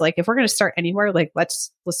 Is if we're going to start anywhere,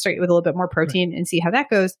 let's start with a little bit more protein and see how that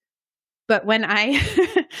goes. But when I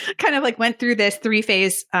kind of went through this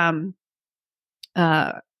 3-phase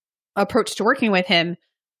approach to working with him,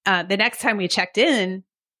 the next time we checked in,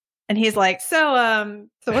 and he's so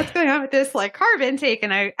what's going on with this carb intake?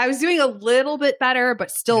 And I was doing a little bit better, but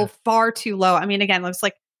still far too low. I mean, again, it was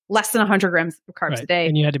less than 100 grams of carbs a day.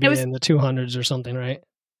 And you had to be in the 200s or something, right?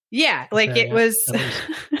 Yeah. It was,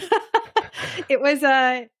 it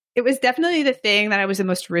was definitely the thing that I was the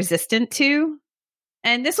most resistant to.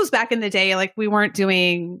 And this was back in the day, we weren't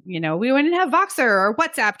doing, we wouldn't have Voxer or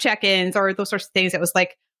WhatsApp check-ins or those sorts of things. It was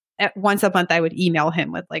once a month I would email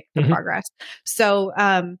him with the progress. So,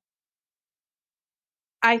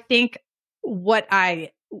 I think what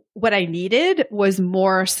I needed was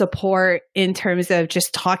more support in terms of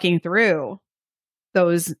just talking through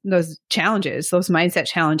those challenges, those mindset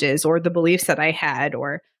challenges, or the beliefs that I had,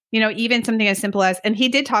 or, even something as simple as, and he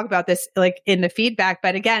did talk about this in the feedback,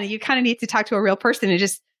 but again, you kind of need to talk to a real person and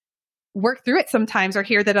just work through it sometimes, or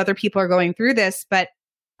hear that other people are going through this, but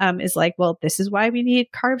is well, this is why we need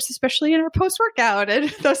carbs, especially in our post-workout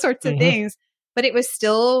and those sorts of things. But it was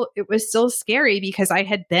still scary because I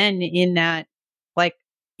had been in that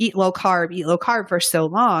eat low carb for so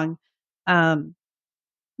long.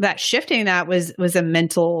 That shifting that was a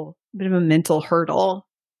bit of a mental hurdle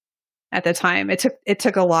at the time. It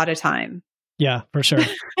took a lot of time. Yeah, for sure.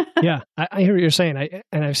 Yeah, I hear what you're saying.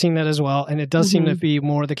 I've seen that as well. And it does seem to be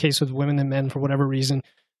more the case with women than men for whatever reason.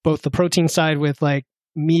 Both the protein side with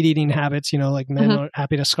meat eating habits, men are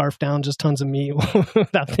happy to scarf down just tons of meat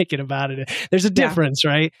without thinking about it. There's a difference,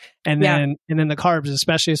 right? And then the carbs,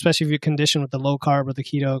 especially if you're conditioned with the low carb or the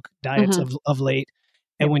keto diets of late.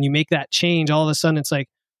 And when you make that change, all of a sudden it's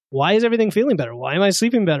why is everything feeling better? Why am I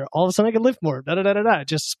sleeping better? All of a sudden I can lift more. It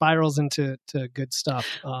just spirals into good stuff.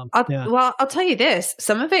 Well, I'll tell you this.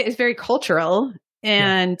 Some of it is very cultural.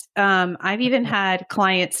 And I've even had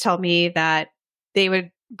clients tell me that they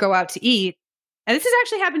would go out to eat. And this has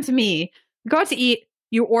actually happened to me. You go out to eat,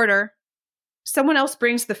 you order, someone else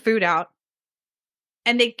brings the food out,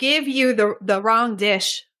 and they give you the wrong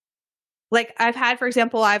dish. I've had, for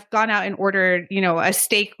example, I've gone out and ordered, a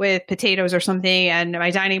steak with potatoes or something, and my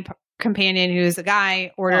dining companion, who's a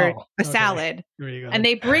guy, ordered a salad. Here you go. And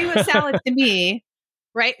they bring the salad to me,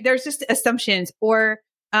 right? There's just assumptions. Or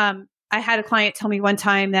I had a client tell me one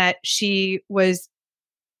time that she was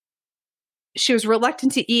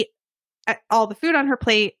reluctant to eat all the food on her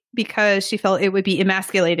plate because she felt it would be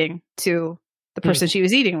emasculating to the person she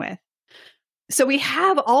was eating with. So we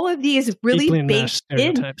have all of these really baked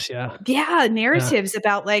in narratives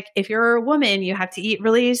about if you're a woman, you have to eat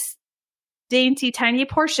really dainty, tiny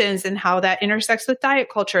portions, and how that intersects with diet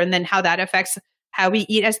culture, and then how that affects how we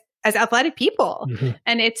eat as athletic people.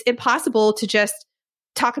 And it's impossible to just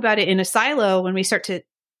talk about it in a silo when we start to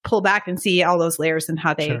pull back and see all those layers and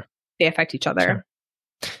how they affect each other. Sure.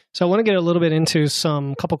 So I want to get a little bit into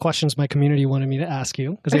couple questions my community wanted me to ask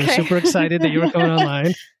you, because they were super excited that you were coming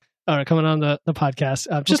online or coming on the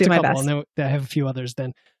podcast. Just a couple, and then I have a few others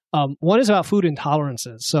then. One is about food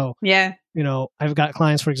intolerances. So, Yeah. I've got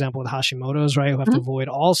clients, for example, with Hashimoto's, right, who have to avoid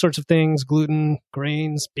all sorts of things, gluten,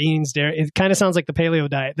 grains, beans, dairy. It kind of sounds like the paleo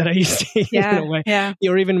diet that I used to eat in a way,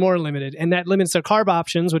 or even more limited. And that limits their carb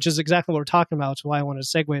options, which is exactly what we're talking about. It's why I wanted to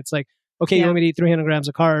segue. It's like, okay, you want me to eat 300 grams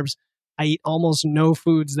of carbs. I eat almost no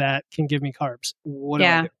foods that can give me carbs. What do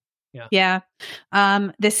I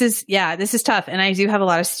do? This is tough. And I do have a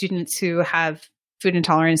lot of students who have food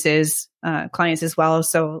intolerances, clients as well.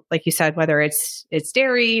 So like you said, whether it's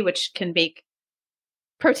dairy, which can make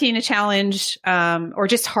protein a challenge, or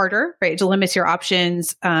just harder, right? To limit your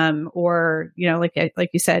options, or, like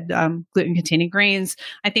you said, gluten containing grains.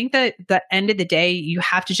 I think that the end of the day, you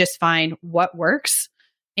have to just find what works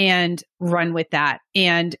and run with that.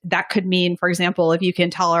 And that could mean, for example, if you can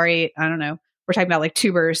tolerate, I don't know, we're talking about like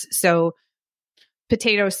tubers. So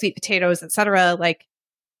potatoes, sweet potatoes, etc. Like,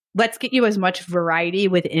 let's get you as much variety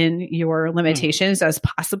within your limitations as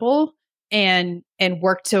possible, and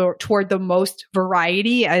work toward the most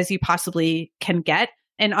variety as you possibly can get.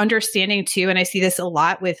 And understanding too, and I see this a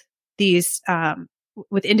lot with these,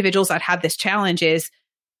 with individuals that have this challenge, is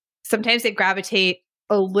sometimes they gravitate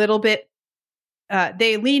a little bit,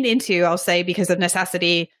 they lean into, I'll say, because of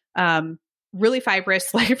necessity, really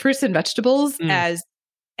fibrous like fruits and vegetables as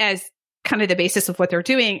kind of the basis of what they're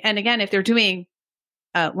doing. And again, if they're doing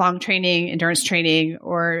long training, endurance training,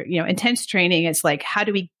 or intense training, it's like, how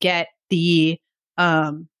do we get the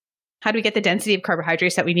density of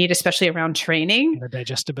carbohydrates that we need, especially around training? The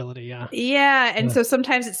digestibility, and so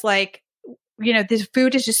sometimes it's like, this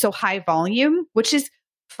food is just so high volume, which is,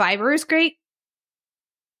 fiber is great,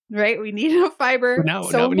 right? We need enough fiber. No,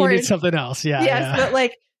 we need something else.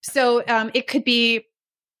 But so it could be,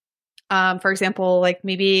 for example, like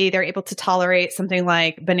maybe they're able to tolerate something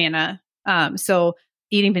like banana. So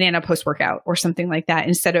eating banana post-workout or something like that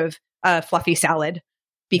instead of a fluffy salad,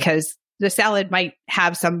 because the salad might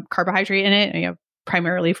have some carbohydrate in it,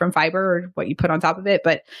 primarily from fiber or what you put on top of it.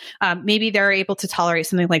 But maybe they're able to tolerate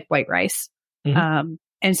something like white rice.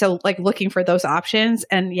 And so like looking for those options.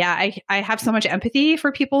 And I have so much empathy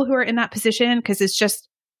for people who are in that position, because it's just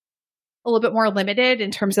a little bit more limited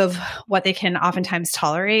in terms of what they can oftentimes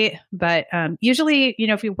tolerate. But usually,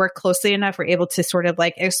 if we work closely enough, we're able to sort of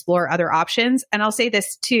like explore other options. And I'll say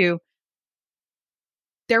this too.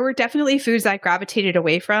 There were definitely foods I gravitated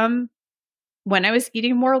away from when I was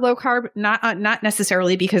eating more low carb, not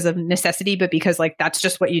necessarily because of necessity, but because like, that's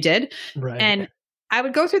just what you did. Right. And I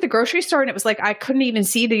would go through the grocery store and it was like, I couldn't even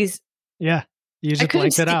see these. Yeah. You just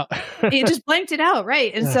blanked it out. You just blanked it out.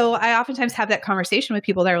 Right. And so I oftentimes have that conversation with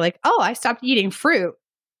people that are like, oh, I stopped eating fruit.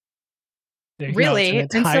 Really?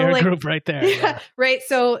 It's an entire group right there. Yeah. Right.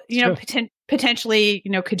 So, potentially,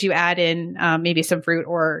 could you add in maybe some fruit,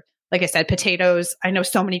 or like I said, potatoes? I know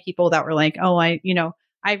so many people that were like, oh, I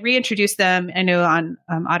reintroduced them. I know on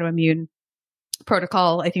autoimmune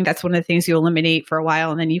protocol, I think that's one of the things you eliminate for a while,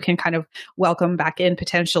 and then you can kind of welcome back in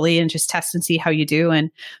potentially and just test and see how you do. And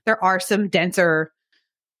there are some denser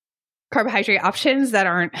carbohydrate options that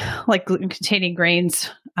aren't like gluten containing grains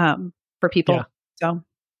for people. So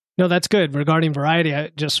no, that's good. Regarding variety,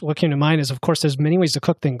 what came to mind is, of course, there's many ways to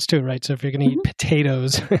cook things too, right? So if you're going to eat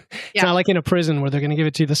potatoes, it's not like in a prison where they're going to give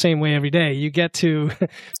it to you the same way every day. You get to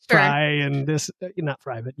fry and not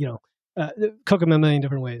fry, but cook them a million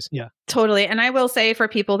different ways. Yeah, totally. And I will say, for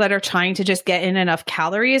people that are trying to just get in enough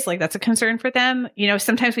calories, like that's a concern for them.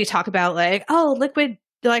 Sometimes we talk about like, oh, liquid,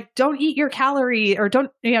 like don't eat your calorie, or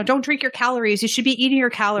don't drink your calories. You should be eating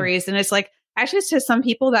your calories. And it's like, actually, it's to some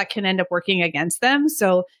people that can end up working against them.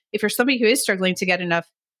 So if you're somebody who is struggling to get enough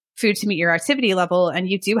food to meet your activity level, and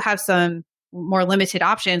you do have some more limited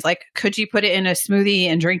options, like could you put it in a smoothie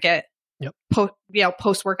and drink it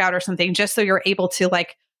post workout or something, just so you're able to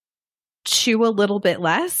like chew a little bit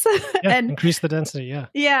less and increase the density.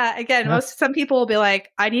 Some people will be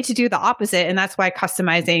like, I need to do the opposite. And that's why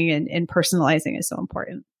customizing and personalizing is so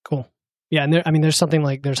important. Cool. Yeah. And there's something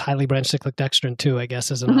like, there's highly branched cyclic dextrin too, I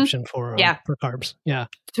guess, as an option for carbs. Yeah,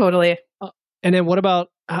 totally. And then what about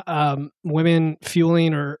women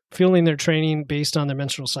fueling their training based on their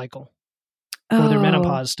menstrual cycle or their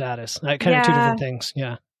menopause status? Kind of two different things.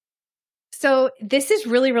 Yeah. So this is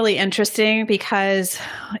really, really interesting, because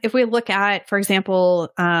if we look at, for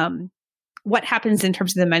example, what happens in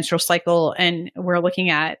terms of the menstrual cycle, and we're looking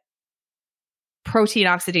at protein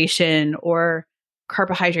oxidation or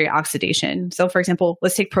carbohydrate oxidation. So for example,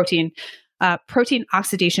 let's take protein. Protein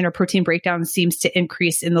oxidation or protein breakdown seems to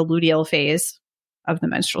increase in the luteal phase of the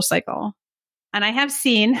menstrual cycle. And I have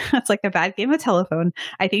seen, it's like a bad game of telephone.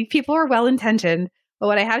 I think people are well-intentioned, But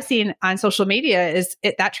what I have seen on social media is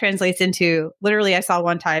that translates into literally, I saw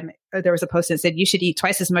one time there was a post that said you should eat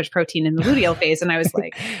twice as much protein in the luteal phase. And I was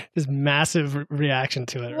like, this massive reaction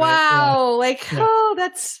to it. Wow. Right? Yeah. Oh,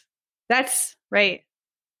 that's right.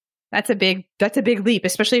 That's a big leap,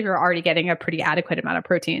 especially if you're already getting a pretty adequate amount of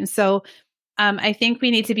protein. So I think we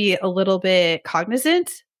need to be a little bit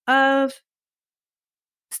cognizant of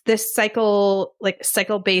this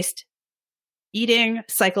cycle-based eating,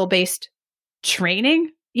 cycle-based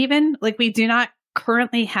training, even. Like, we do not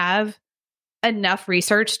currently have enough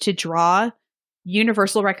research to draw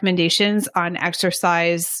universal recommendations on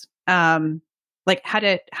exercise, like how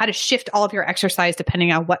to shift all of your exercise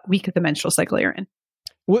depending on what week of the menstrual cycle you're in.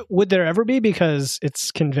 Would there ever be? Because it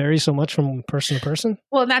can vary so much from person to person.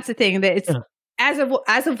 Well, and that's the thing, that it's as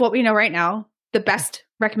of what we know right now, the best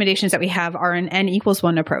recommendations that we have are an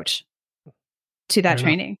N=1 approach to that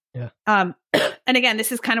training. Yeah. And again,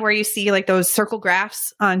 this is kind of where you see like those circle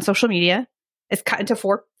graphs on social media. It's cut into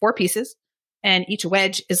four pieces, and each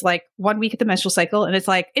wedge is like 1 week of the menstrual cycle. And it's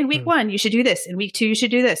like, in week 1, you should do this. In week 2, you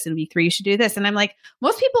should do this. In week 3, you should do this. And I'm like,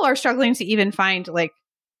 most people are struggling to even find like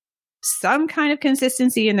some kind of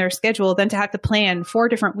consistency in their schedule than to have to plan 4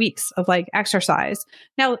 different weeks of like exercise.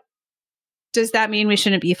 Now, does that mean we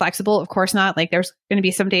shouldn't be flexible? Of course not. Like, there's going to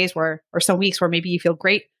be some days or some weeks where maybe you feel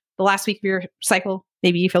great the last week of your cycle,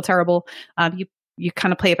 maybe you feel terrible. You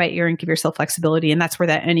kind of play it by ear and give yourself flexibility. And that's where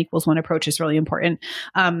that N=1 approach is really important.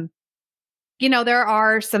 There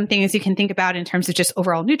are some things you can think about in terms of just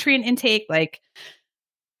overall nutrient intake, like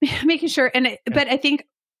making sure. But I think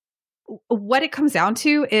what it comes down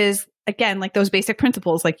to is, again, like those basic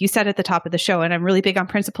principles, like you said at the top of the show, and I'm really big on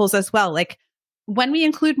principles as well. Like, when we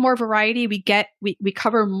include more variety, we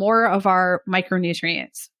cover more of our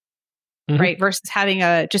micronutrients, right? Versus having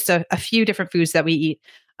just a few different foods that we eat.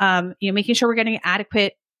 Making sure we're getting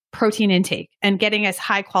adequate protein intake, and getting as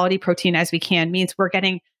high quality protein as we can means we're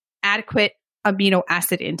getting adequate amino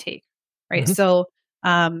acid intake, right? So,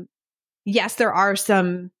 yes, there are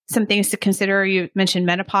some things to consider. You mentioned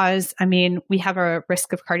menopause. I mean, we have a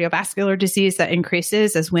risk of cardiovascular disease that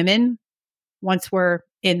increases as women once we're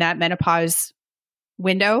in that menopause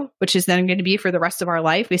window, which is then going to be for the rest of our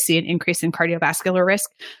life. We see an increase in cardiovascular risk.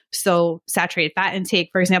 So saturated fat intake,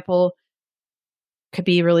 for example, could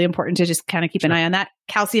be really important to just kind of keep an eye on that.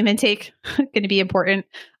 Calcium intake going to be important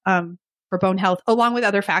for bone health, along with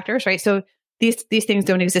other factors, right? So these things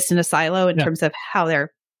don't exist in a silo in terms of how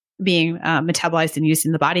they're being metabolized and used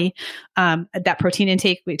in the body. That protein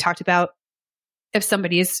intake we talked about, if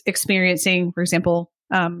somebody is experiencing, for example,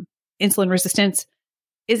 insulin resistance,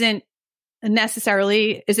 is it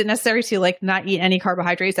necessary to like not eat any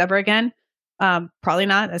carbohydrates ever again? Probably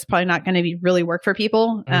not. That's probably not going to be really work for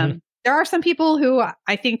people. There are some people who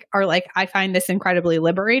I think are like, I find this incredibly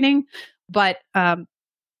liberating, but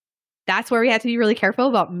that's where we have to be really careful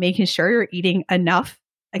about making sure you're eating enough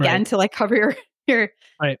again to like cover your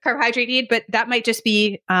carbohydrate need. But that might just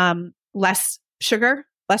be less sugar,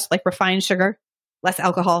 less like refined sugar, less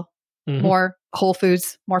alcohol, more whole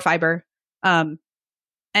foods, more fiber. And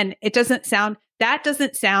that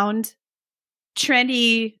doesn't sound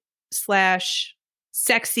trendy /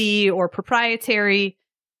 sexy or proprietary.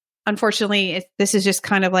 Unfortunately, this is just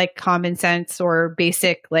kind of like common sense or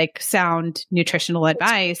basic, like sound nutritional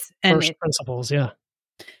advice and first principles. Yeah.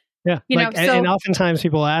 And oftentimes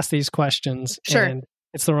people ask these questions and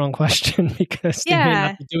it's the wrong question because they may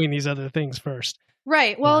not be doing these other things first.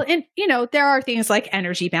 Right. Well, and there are things like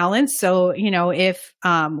energy balance. So, if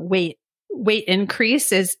weight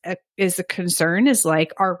increase is a concern, is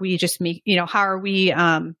like, are we just how are we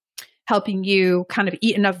helping you kind of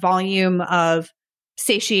eat enough volume of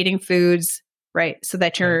satiating foods, right? So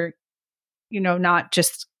that you're, not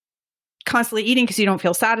just constantly eating because you don't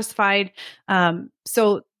feel satisfied.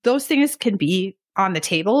 So those things can be on the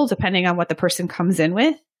table depending on what the person comes in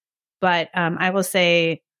with. But I will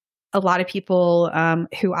say a lot of people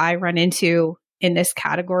who I run into in this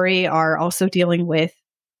category are also dealing with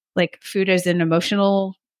like food as an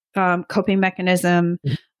emotional coping mechanism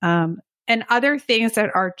and other things that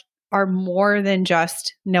are more than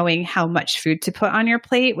just knowing how much food to put on your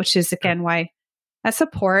plate, which is again why that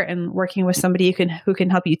support and working with somebody who can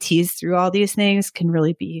help you tease through all these things can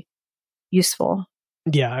really be useful.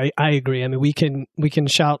 Yeah, I agree. I mean, we can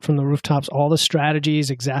shout from the rooftops all the strategies,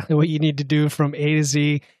 exactly what you need to do from A to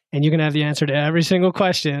Z, and you can have the answer to every single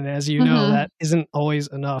question. As you know, that isn't always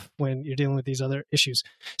enough when you're dealing with these other issues.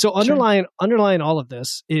 So underlying all of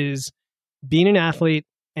this is being an athlete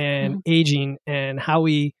and aging, and how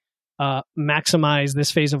we maximize this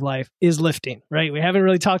phase of life is lifting, right? We haven't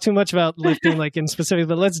really talked too much about lifting like in specific,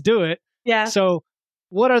 but let's do it. Yeah. So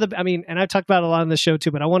what are and I've talked about it a lot on the show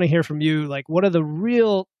too, but I want to hear from you. Like, what are the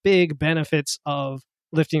real big benefits of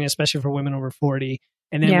lifting, especially for women over 40?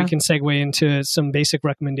 And then we can segue into some basic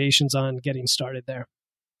recommendations on getting started there.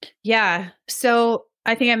 Yeah. So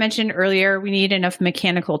I think I mentioned earlier, we need enough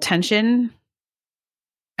mechanical tension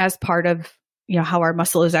as part of, how our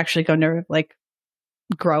muscle is actually going to like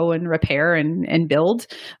grow and repair and build.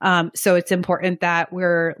 So it's important that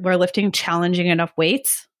we're lifting challenging enough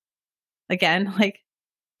weights. Again, like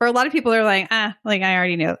for a lot of people are like, I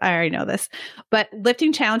already know this, but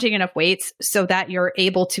lifting challenging enough weights so that you're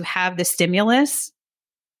able to have the stimulus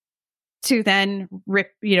to then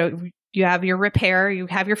you have your repair, you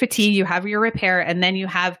have your fatigue, you have your repair, and then you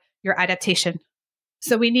have your adaptation.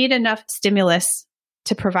 So we need enough stimulus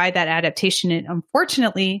to provide that adaptation. And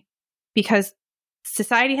unfortunately, because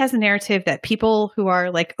society has a narrative that people who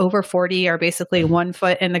are like over 40 are basically 1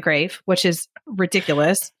 foot in the grave, which is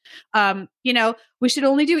ridiculous. We should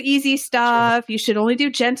only do easy stuff. You should only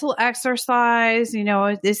do gentle exercise.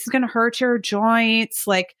 This is going to hurt your joints.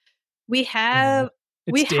 Like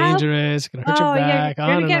it's dangerous. It's going to hurt your back. You're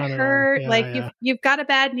going to get hurt. You've got a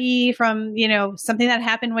bad knee from, something that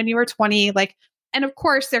happened when you were 20. Like, and of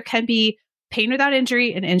course there can be pain without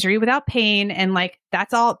injury and injury without pain. And like,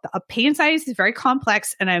 that's all. A pain size is very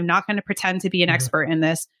complex. And I'm not going to pretend to be an expert in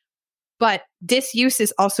this, but disuse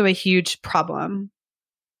is also a huge problem.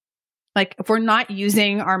 Like if we're not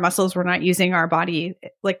using our muscles, we're not using our body,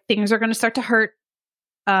 like things are going to start to hurt.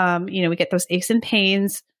 We get those aches and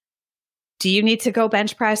pains. Do you need to go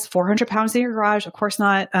bench press 400 pounds in your garage? Of course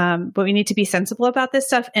not. But we need to be sensible about this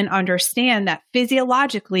stuff and understand that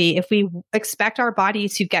physiologically, if we expect our body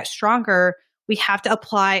to get stronger, we have to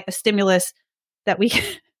apply a stimulus that we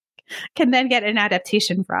can then get an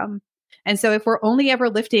adaptation from. And so if we're only ever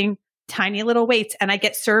lifting tiny little weights and I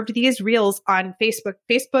get served these reels on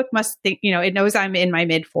Facebook must think, it knows I'm in my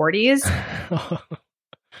mid 40s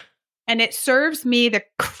and it serves me the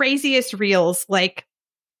craziest reels. Like,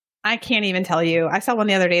 I can't even tell you. I saw one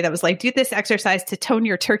the other day that was like, do this exercise to tone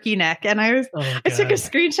your turkey neck. And I took a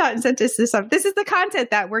screenshot and sent this to some. This is the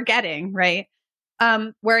content that we're getting, right?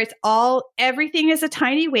 Where it's everything is a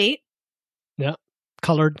tiny weight. Yeah.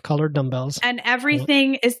 Colored dumbbells. And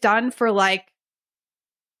everything is done for like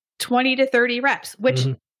 20 to 30 reps, which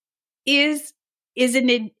is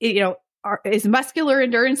muscular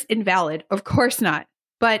endurance invalid? Of course not.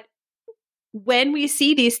 But when we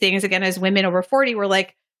see these things, again, as women over 40, we're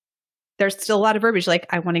like, there's still a lot of verbiage. Like,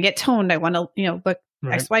 I want to get toned. I want to, book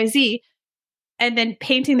X, Y, Z. And then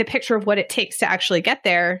painting the picture of what it takes to actually get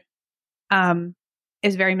there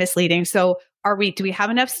is very misleading. So do we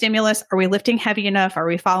have enough stimulus? Are we lifting heavy enough? Are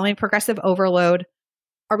we following progressive overload?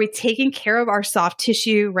 Are we taking care of our soft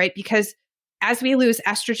tissue, right? Because as we lose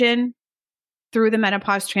estrogen through the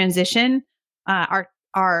menopause transition,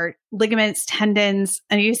 our ligaments, tendons,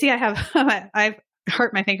 and you see I've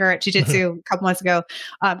hurt my finger at jiu-jitsu a couple months ago.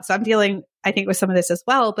 So I'm dealing, I think, with some of this as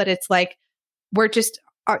well, but it's like,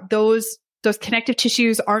 those connective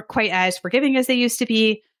tissues aren't quite as forgiving as they used to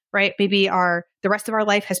be, right? Maybe the rest of our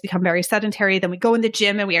life has become very sedentary. Then we go in the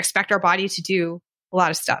gym and we expect our body to do a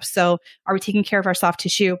lot of stuff. So are we taking care of our soft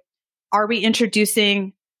tissue? Are we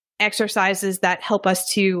introducing exercises that help us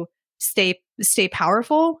to stay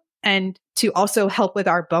powerful and to also help with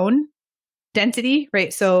our bone density,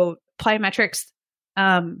 right? So plyometrics,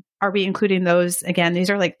 are we including those? Again, these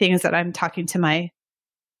are like things that I'm talking to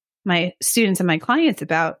my students and my clients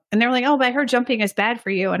about. And they're like, oh, but I heard jumping is bad for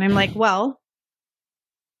you. And I'm like, well,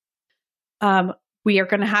 we are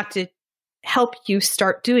going to have to help you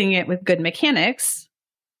start doing it with good mechanics,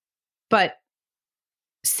 but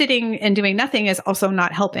sitting and doing nothing is also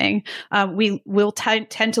not helping. We will tend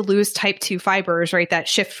to lose type 2 fibers, right? That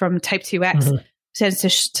shift from type 2X tends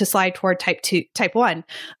to slide toward type 1.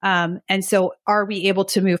 And so are we able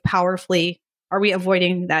to move powerfully? Are we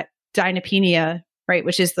avoiding that dynapenia, right?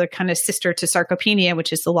 Which is the kind of sister to sarcopenia,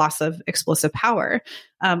 which is the loss of explosive power.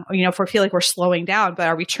 If we feel like we're slowing down, but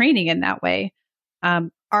are we training in that way?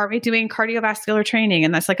 Are we doing cardiovascular training?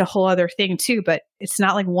 And that's like a whole other thing too, but it's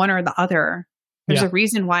not like one or the other. There's a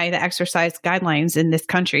reason why the exercise guidelines in this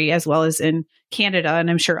country, as well as in Canada, and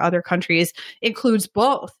I'm sure other countries, includes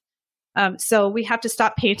both. So we have to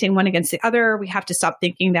stop painting one against the other. We have to stop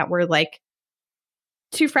thinking that we're like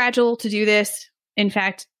too fragile to do this. In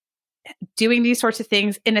fact, doing these sorts of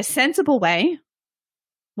things in a sensible way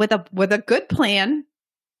with a good plan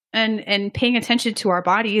and paying attention to our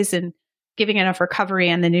bodies and giving enough recovery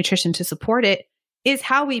and the nutrition to support it is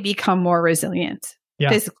how we become more resilient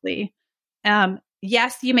physically.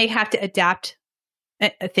 Yes, you may have to adapt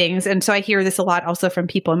things. And so I hear this a lot also from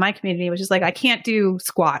people in my community, which is like, I can't do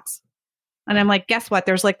squats. And I'm like, guess what?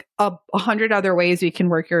 There's like 100 other ways we can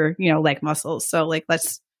work your, leg muscles. So like,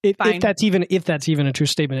 let's if that's even a true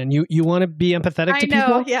statement, and you want to be empathetic to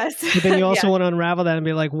people, yes. But then you also want to unravel that and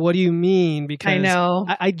be like, what do you mean? Because I know.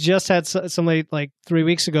 I just had somebody like 3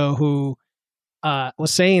 weeks ago who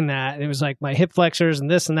was saying that, and it was like my hip flexors and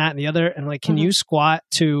this and that and the other, and like, can you squat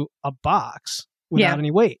to a box without any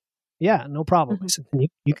weight? Yeah, no problem. I said,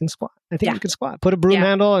 you can squat. I think you can squat. Put a broom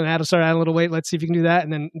handle and start adding a little weight. Let's see if you can do that.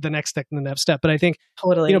 And then the next step and the next step. But I think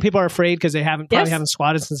people are afraid because they probably haven't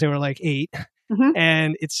squatted since they were like 8.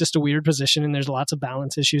 And it's just a weird position, and there's lots of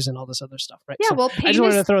balance issues and all this other stuff, right? Yeah, so well, pain I just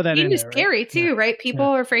wanted to throw that in there. Pain is scary too, right? People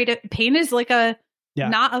are afraid of pain. Is like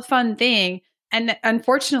not a fun thing, and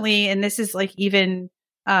unfortunately, and this is like even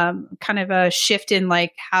kind of a shift in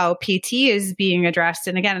like how PT is being addressed.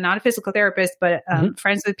 And again, I'm not a physical therapist, but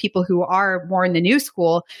friends with people who are more in the new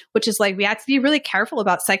school, which is like we have to be really careful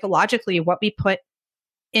about psychologically what we put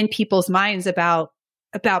in people's minds about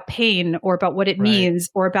pain or about what it means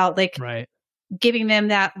or about like giving them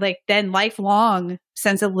that like then lifelong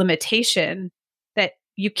sense of limitation that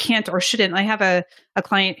you can't or shouldn't. I have a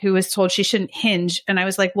client who was told she shouldn't hinge, and I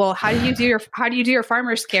was like, well, how do you do your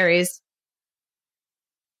farmer's carries?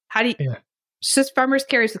 How do you it's just farmer's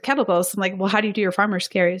carries with kettlebells? I'm like, well, how do you do your farmer's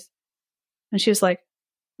carries? And she was like,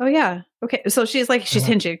 oh yeah, okay. So she's like, she's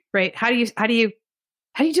hinging, right? How do you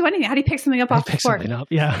do anything? How do you pick something up off the floor?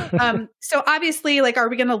 Yeah. So obviously, like, are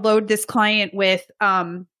we going to load this client with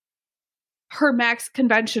her max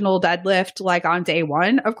conventional deadlift like on day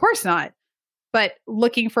one? Of course not. But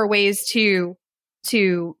looking for ways to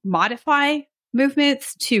modify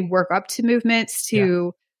movements, to work up to movements,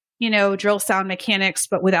 to drill sound mechanics,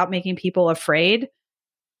 but without making people afraid,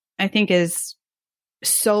 I think is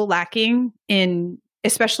so lacking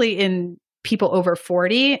especially in people over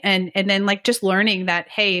 40. And then like just learning that,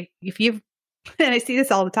 hey, if you've, and I see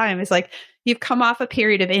this all the time, it's like you've come off a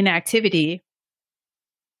period of inactivity,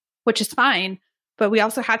 which is fine, but we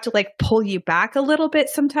also have to like pull you back a little bit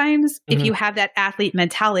sometimes if you have that athlete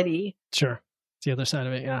mentality. Sure. It's the other side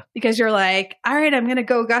of it. Yeah. Because you're like, all right, I'm going to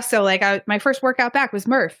go gusto. Like my first workout back was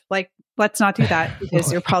Murph. Like, let's not do that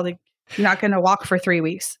because you're not going to walk for 3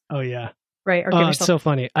 weeks. Oh yeah. Right. Or it's so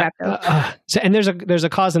funny. And there's a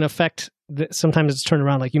cause and effect that sometimes it's turned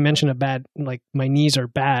around. Like you mentioned like my knees are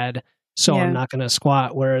bad, so I'm not going to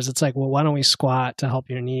squat. Whereas it's like, well, why don't we squat to help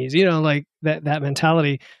your knees? Like that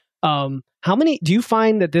mentality. How many do you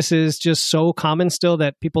find that this is just so common still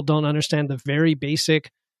that people don't understand the very basic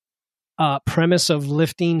premise of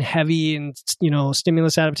lifting heavy and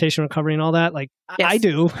stimulus adaptation recovery and all that? Like I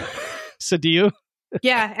do. So do you?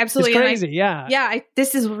 Yeah, absolutely. It's crazy. Yeah.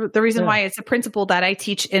 This is the reason why it's a principle that I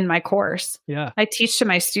teach in my course. Yeah. I teach to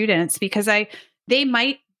my students because they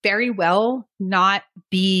might very well not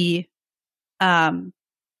be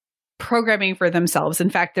programming for themselves. In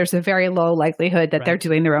fact, there's a very low likelihood that they're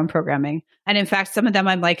doing their own programming. And in fact, some of them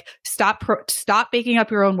I'm like, stop making up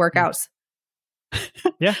your own workouts.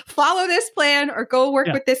 Yeah. Follow this plan or go work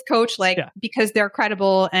with this coach, because they're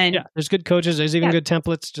credible. And there's good coaches. There's even good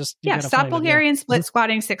templates. Just stop Bulgarian split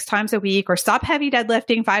squatting 6 times a week or stop heavy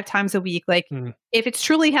deadlifting 5 times a week. Like if it's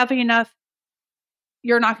truly heavy enough,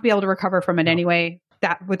 you're not gonna be able to recover from it anyway,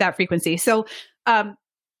 with that frequency. So,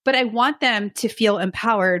 but I want them to feel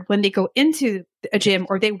empowered when they go into a gym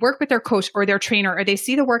or they work with their coach or their trainer or they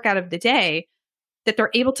see the workout of the day, that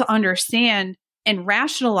they're able to understand and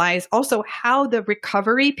rationalize also how the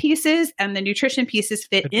recovery pieces and the nutrition pieces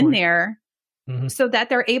fit in there so that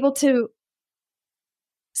they're able to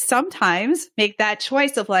sometimes make that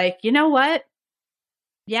choice of like, you know what?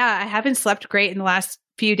 Yeah, I haven't slept great in the last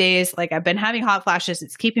few days. Like I've been having hot flashes.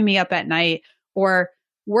 It's keeping me up at night, or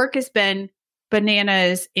work has been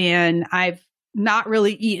bananas and I've not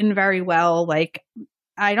really eaten very well. Like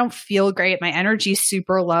I don't feel great. My energy's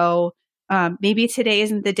super low. Maybe today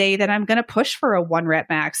isn't the day that I'm going to push for a 1 rep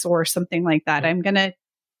max or something like that. I'm going to,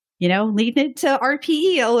 lean into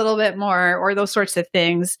RPE a little bit more or those sorts of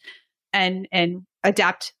things and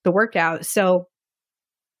adapt the workout. So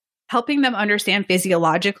helping them understand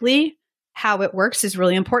physiologically how it works is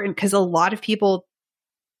really important because a lot of people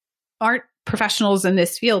aren't professionals in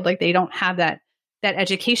this field. Like they don't have that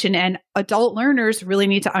education, and adult learners really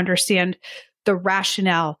need to understand the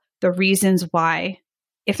rationale, the reasons why,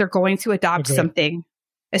 if they're going to adopt something,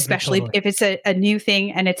 especially if it's a new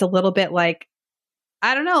thing and it's a little bit like,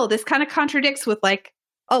 I don't know, this kind of contradicts with like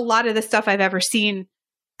a lot of the stuff I've ever seen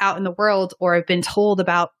out in the world or I've been told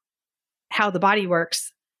about how the body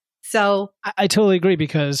works. So I totally agree,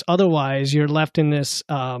 because otherwise you're left in this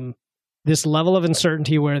level of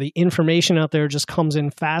uncertainty where the information out there just comes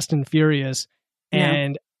in fast and furious.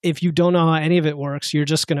 And if you don't know how any of it works, you're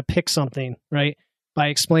just going to pick something, right? By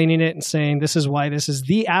explaining it and saying, this is why this is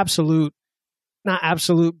the absolute, not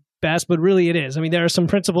absolute best, but really it is. I mean, there are some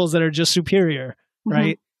principles that are just superior,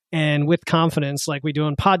 right? And with confidence, like we do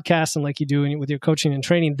on podcasts and like you do with your coaching and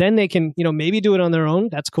training, then they can, maybe do it on their own.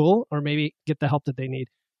 That's cool. Or maybe get the help that they need.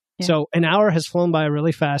 Yeah. So an hour has flown by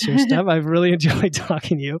really fast here, Steph. I've really enjoyed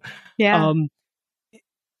talking to you. Yeah.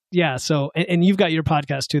 Yeah. So, and you've got your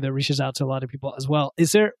podcast too that reaches out to a lot of people as well.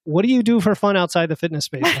 What do you do for fun outside the fitness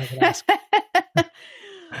space? I could ask?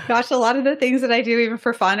 Gosh, a lot of the things that I do, even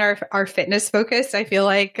for fun, are fitness focused. I feel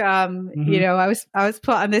like, I was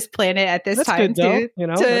put on this planet at this time to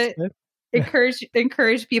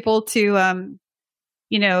encourage people to,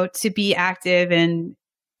 to be active and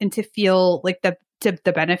to feel like the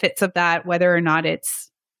benefits of that, whether or not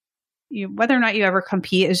you ever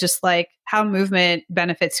compete is just like how movement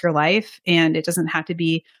benefits your life, and it doesn't have to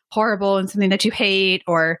be horrible and something that you hate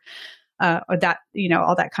or that,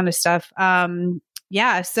 all that kind of stuff.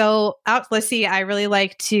 Yeah. So let's see. I really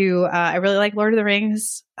like Lord of the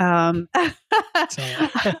Rings. I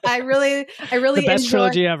really the best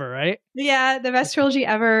trilogy ever, right? Yeah. The best trilogy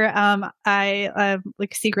ever. I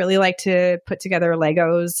secretly like to put together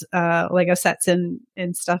Lego sets and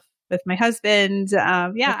stuff with my husband. Cool.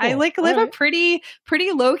 I live a pretty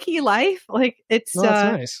low key life. Like it's,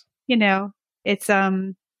 that's nice. It's,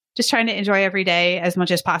 just trying to enjoy every day as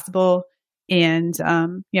much as possible. And,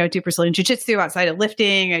 do Brazilian jiu-jitsu outside of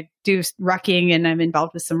lifting. I do rucking, and I'm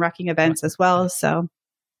involved with some rucking events as well. So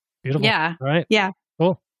beautiful. Yeah. All right. Yeah.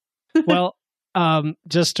 Cool. Well,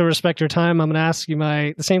 just to respect your time, I'm going to ask you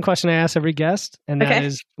the same question I ask every guest. And that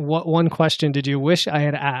is, what one question did you wish I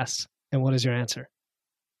had asked? And what is your answer?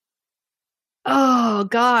 Oh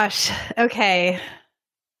gosh. Okay.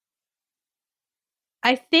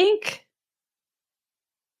 I think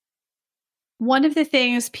one of the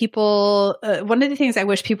things I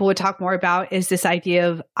wish people would talk more about is this idea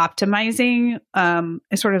of optimizing,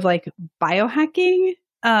 sort of like biohacking,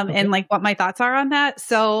 and like what my thoughts are on that.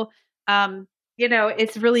 So,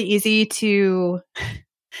 it's really easy to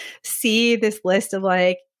see this list of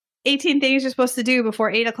like 18 things you're supposed to do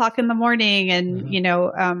before 8:00 in the morning.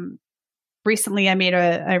 And, recently I made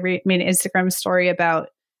an Instagram story about,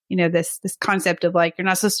 this concept of like,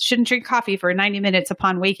 shouldn't drink coffee for 90 minutes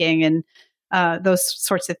upon waking, and those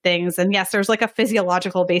sorts of things. And yes, there's like a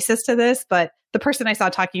physiological basis to this, but the person I saw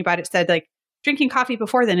talking about it said like drinking coffee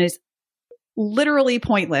before then is literally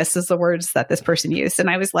pointless, is the words that this person used. And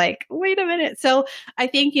I was like, wait a minute. So I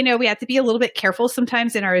think, we have to be a little bit careful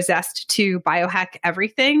sometimes in our zest to biohack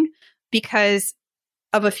everything because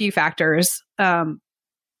of a few factors.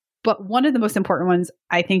 But one of the most important ones,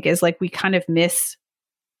 I think, is like we kind of miss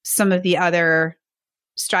some of the other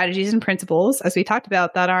strategies and principles, as we talked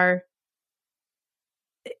about, that are,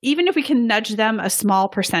 even if we can nudge them a small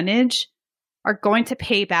percentage, are going to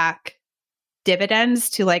pay back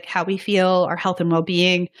dividends to like how we feel, our health and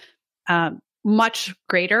well-being, much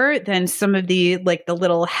greater than some of the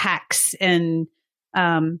little hacks and,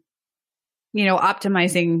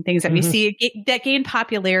 optimizing things that we see that gain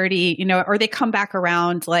popularity, or they come back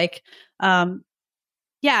around like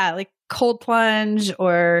cold plunge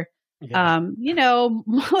or,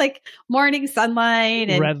 like morning sunlight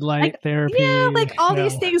and red light therapy. Yeah. Like all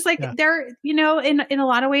these things, like they're, in a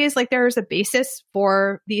lot of ways, like there's a basis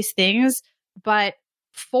for these things, but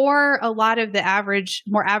for a lot of the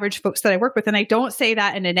more average folks that I work with, and I don't say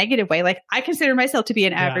that in a negative way. Like I consider myself to be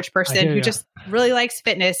an average person who just really likes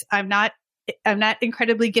fitness. I'm not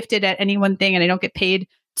incredibly gifted at any one thing, and I don't get paid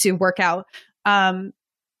to work out.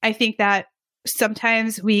 I think that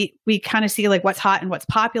sometimes we kind of see like what's hot and what's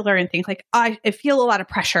popular and think like, I feel a lot of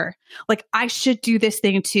pressure. Like I should do this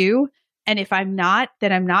thing too. And if I'm not,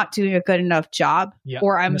 then I'm not doing a good enough job,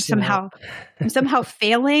 or I'm somehow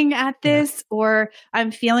failing at this, or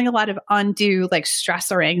I'm feeling a lot of undue like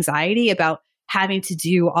stress or anxiety about having to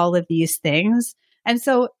do all of these things. And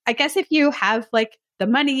so I guess if you have like the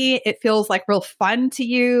money, it feels like real fun to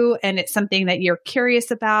you, and it's something that you're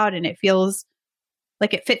curious about, and it feels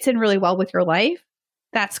like it fits in really well with your life,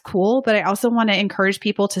 that's cool. But I also want to encourage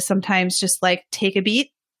people to sometimes just like take a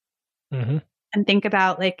beat and think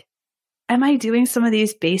about like, am I doing some of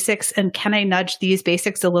these basics, and can I nudge these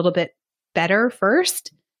basics a little bit better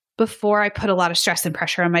first before I put a lot of stress and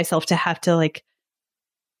pressure on myself to have to like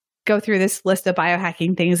go through this list of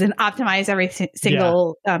biohacking things and optimize every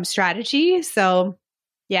single strategy. So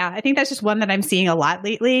yeah, I think that's just one that I'm seeing a lot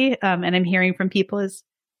lately. And I'm hearing from people is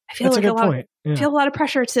I feel like feel a lot of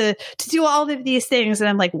pressure to do all of these things. And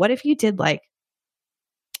I'm like, what if you did like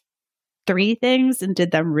 3 things and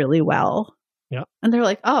did them really well? Yeah. And they're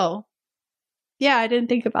like, oh, Yeah, I didn't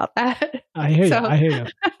think about that. I hear you.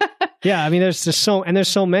 Yeah, I mean, there's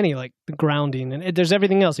so many, like the grounding, and there's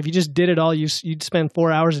everything else. If you just did it all, you'd spend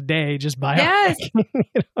 4 hours a day just biohacking.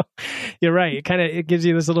 Yes. You're right. It gives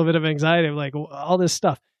you this little bit of anxiety of like all this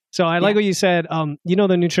stuff. So I like what you said.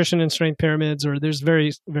 The nutrition and strength pyramids, or there's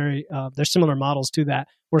very there's similar models to that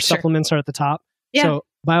where supplements are at the top. Yeah. So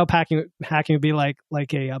hacking would be like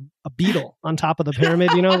a beetle on top of the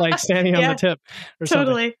pyramid, like standing on the tip or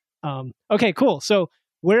totally. something. Okay, cool. So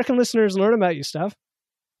where can listeners learn about you, Steph?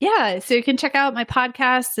 Yeah, so you can check out my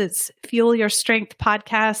podcast. It's Fuel Your Strength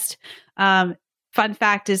podcast. Fun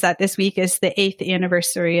fact is that this week is the 8th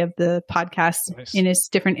anniversary of the podcast in its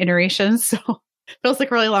different iterations. So it feels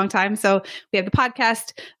like a really long time. So we have the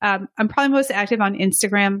podcast. I'm probably most active on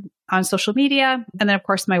Instagram, on social media, and then of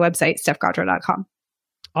course my website, stephgaudreau.com.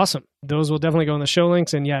 Awesome. Those will definitely go in the show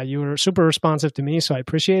links. And yeah, you were super responsive to me, so I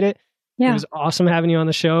appreciate it. Yeah. It was awesome having you on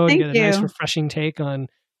the show and get a nice refreshing take on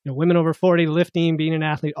women over 40, lifting, being an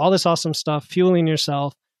athlete, all this awesome stuff, fueling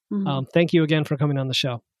yourself. Mm-hmm. Thank you again for coming on the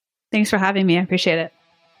show. Thanks for having me. I appreciate it.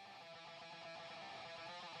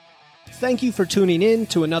 Thank you for tuning in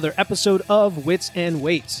to another episode of Wits and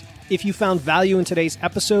Weights. If you found value in today's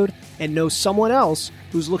episode and know someone else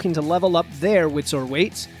who's looking to level up their wits or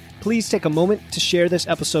weights, please take a moment to share this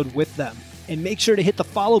episode with them. And make sure to hit the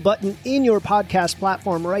follow button in your podcast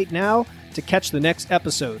platform right now to catch the next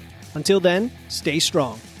episode. Until then, stay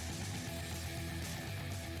strong.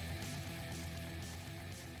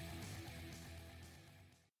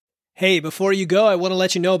 Hey, before you go, I want to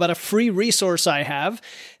let you know about a free resource I have.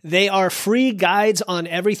 They are free guides on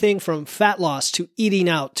everything from fat loss to eating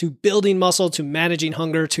out to building muscle to managing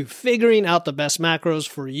hunger to figuring out the best macros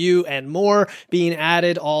for you and more being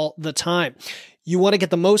added all the time. You want to get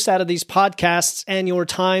the most out of these podcasts and your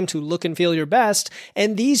time to look and feel your best,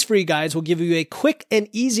 and these free guides will give you a quick and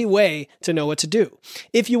easy way to know what to do.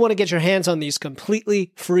 If you want to get your hands on these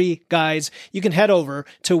completely free guides, you can head over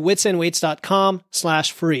to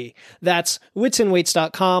witsandweights.com/free. That's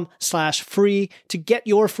witsandweights.com/free to get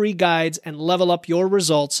your free guides and level up your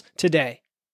results today.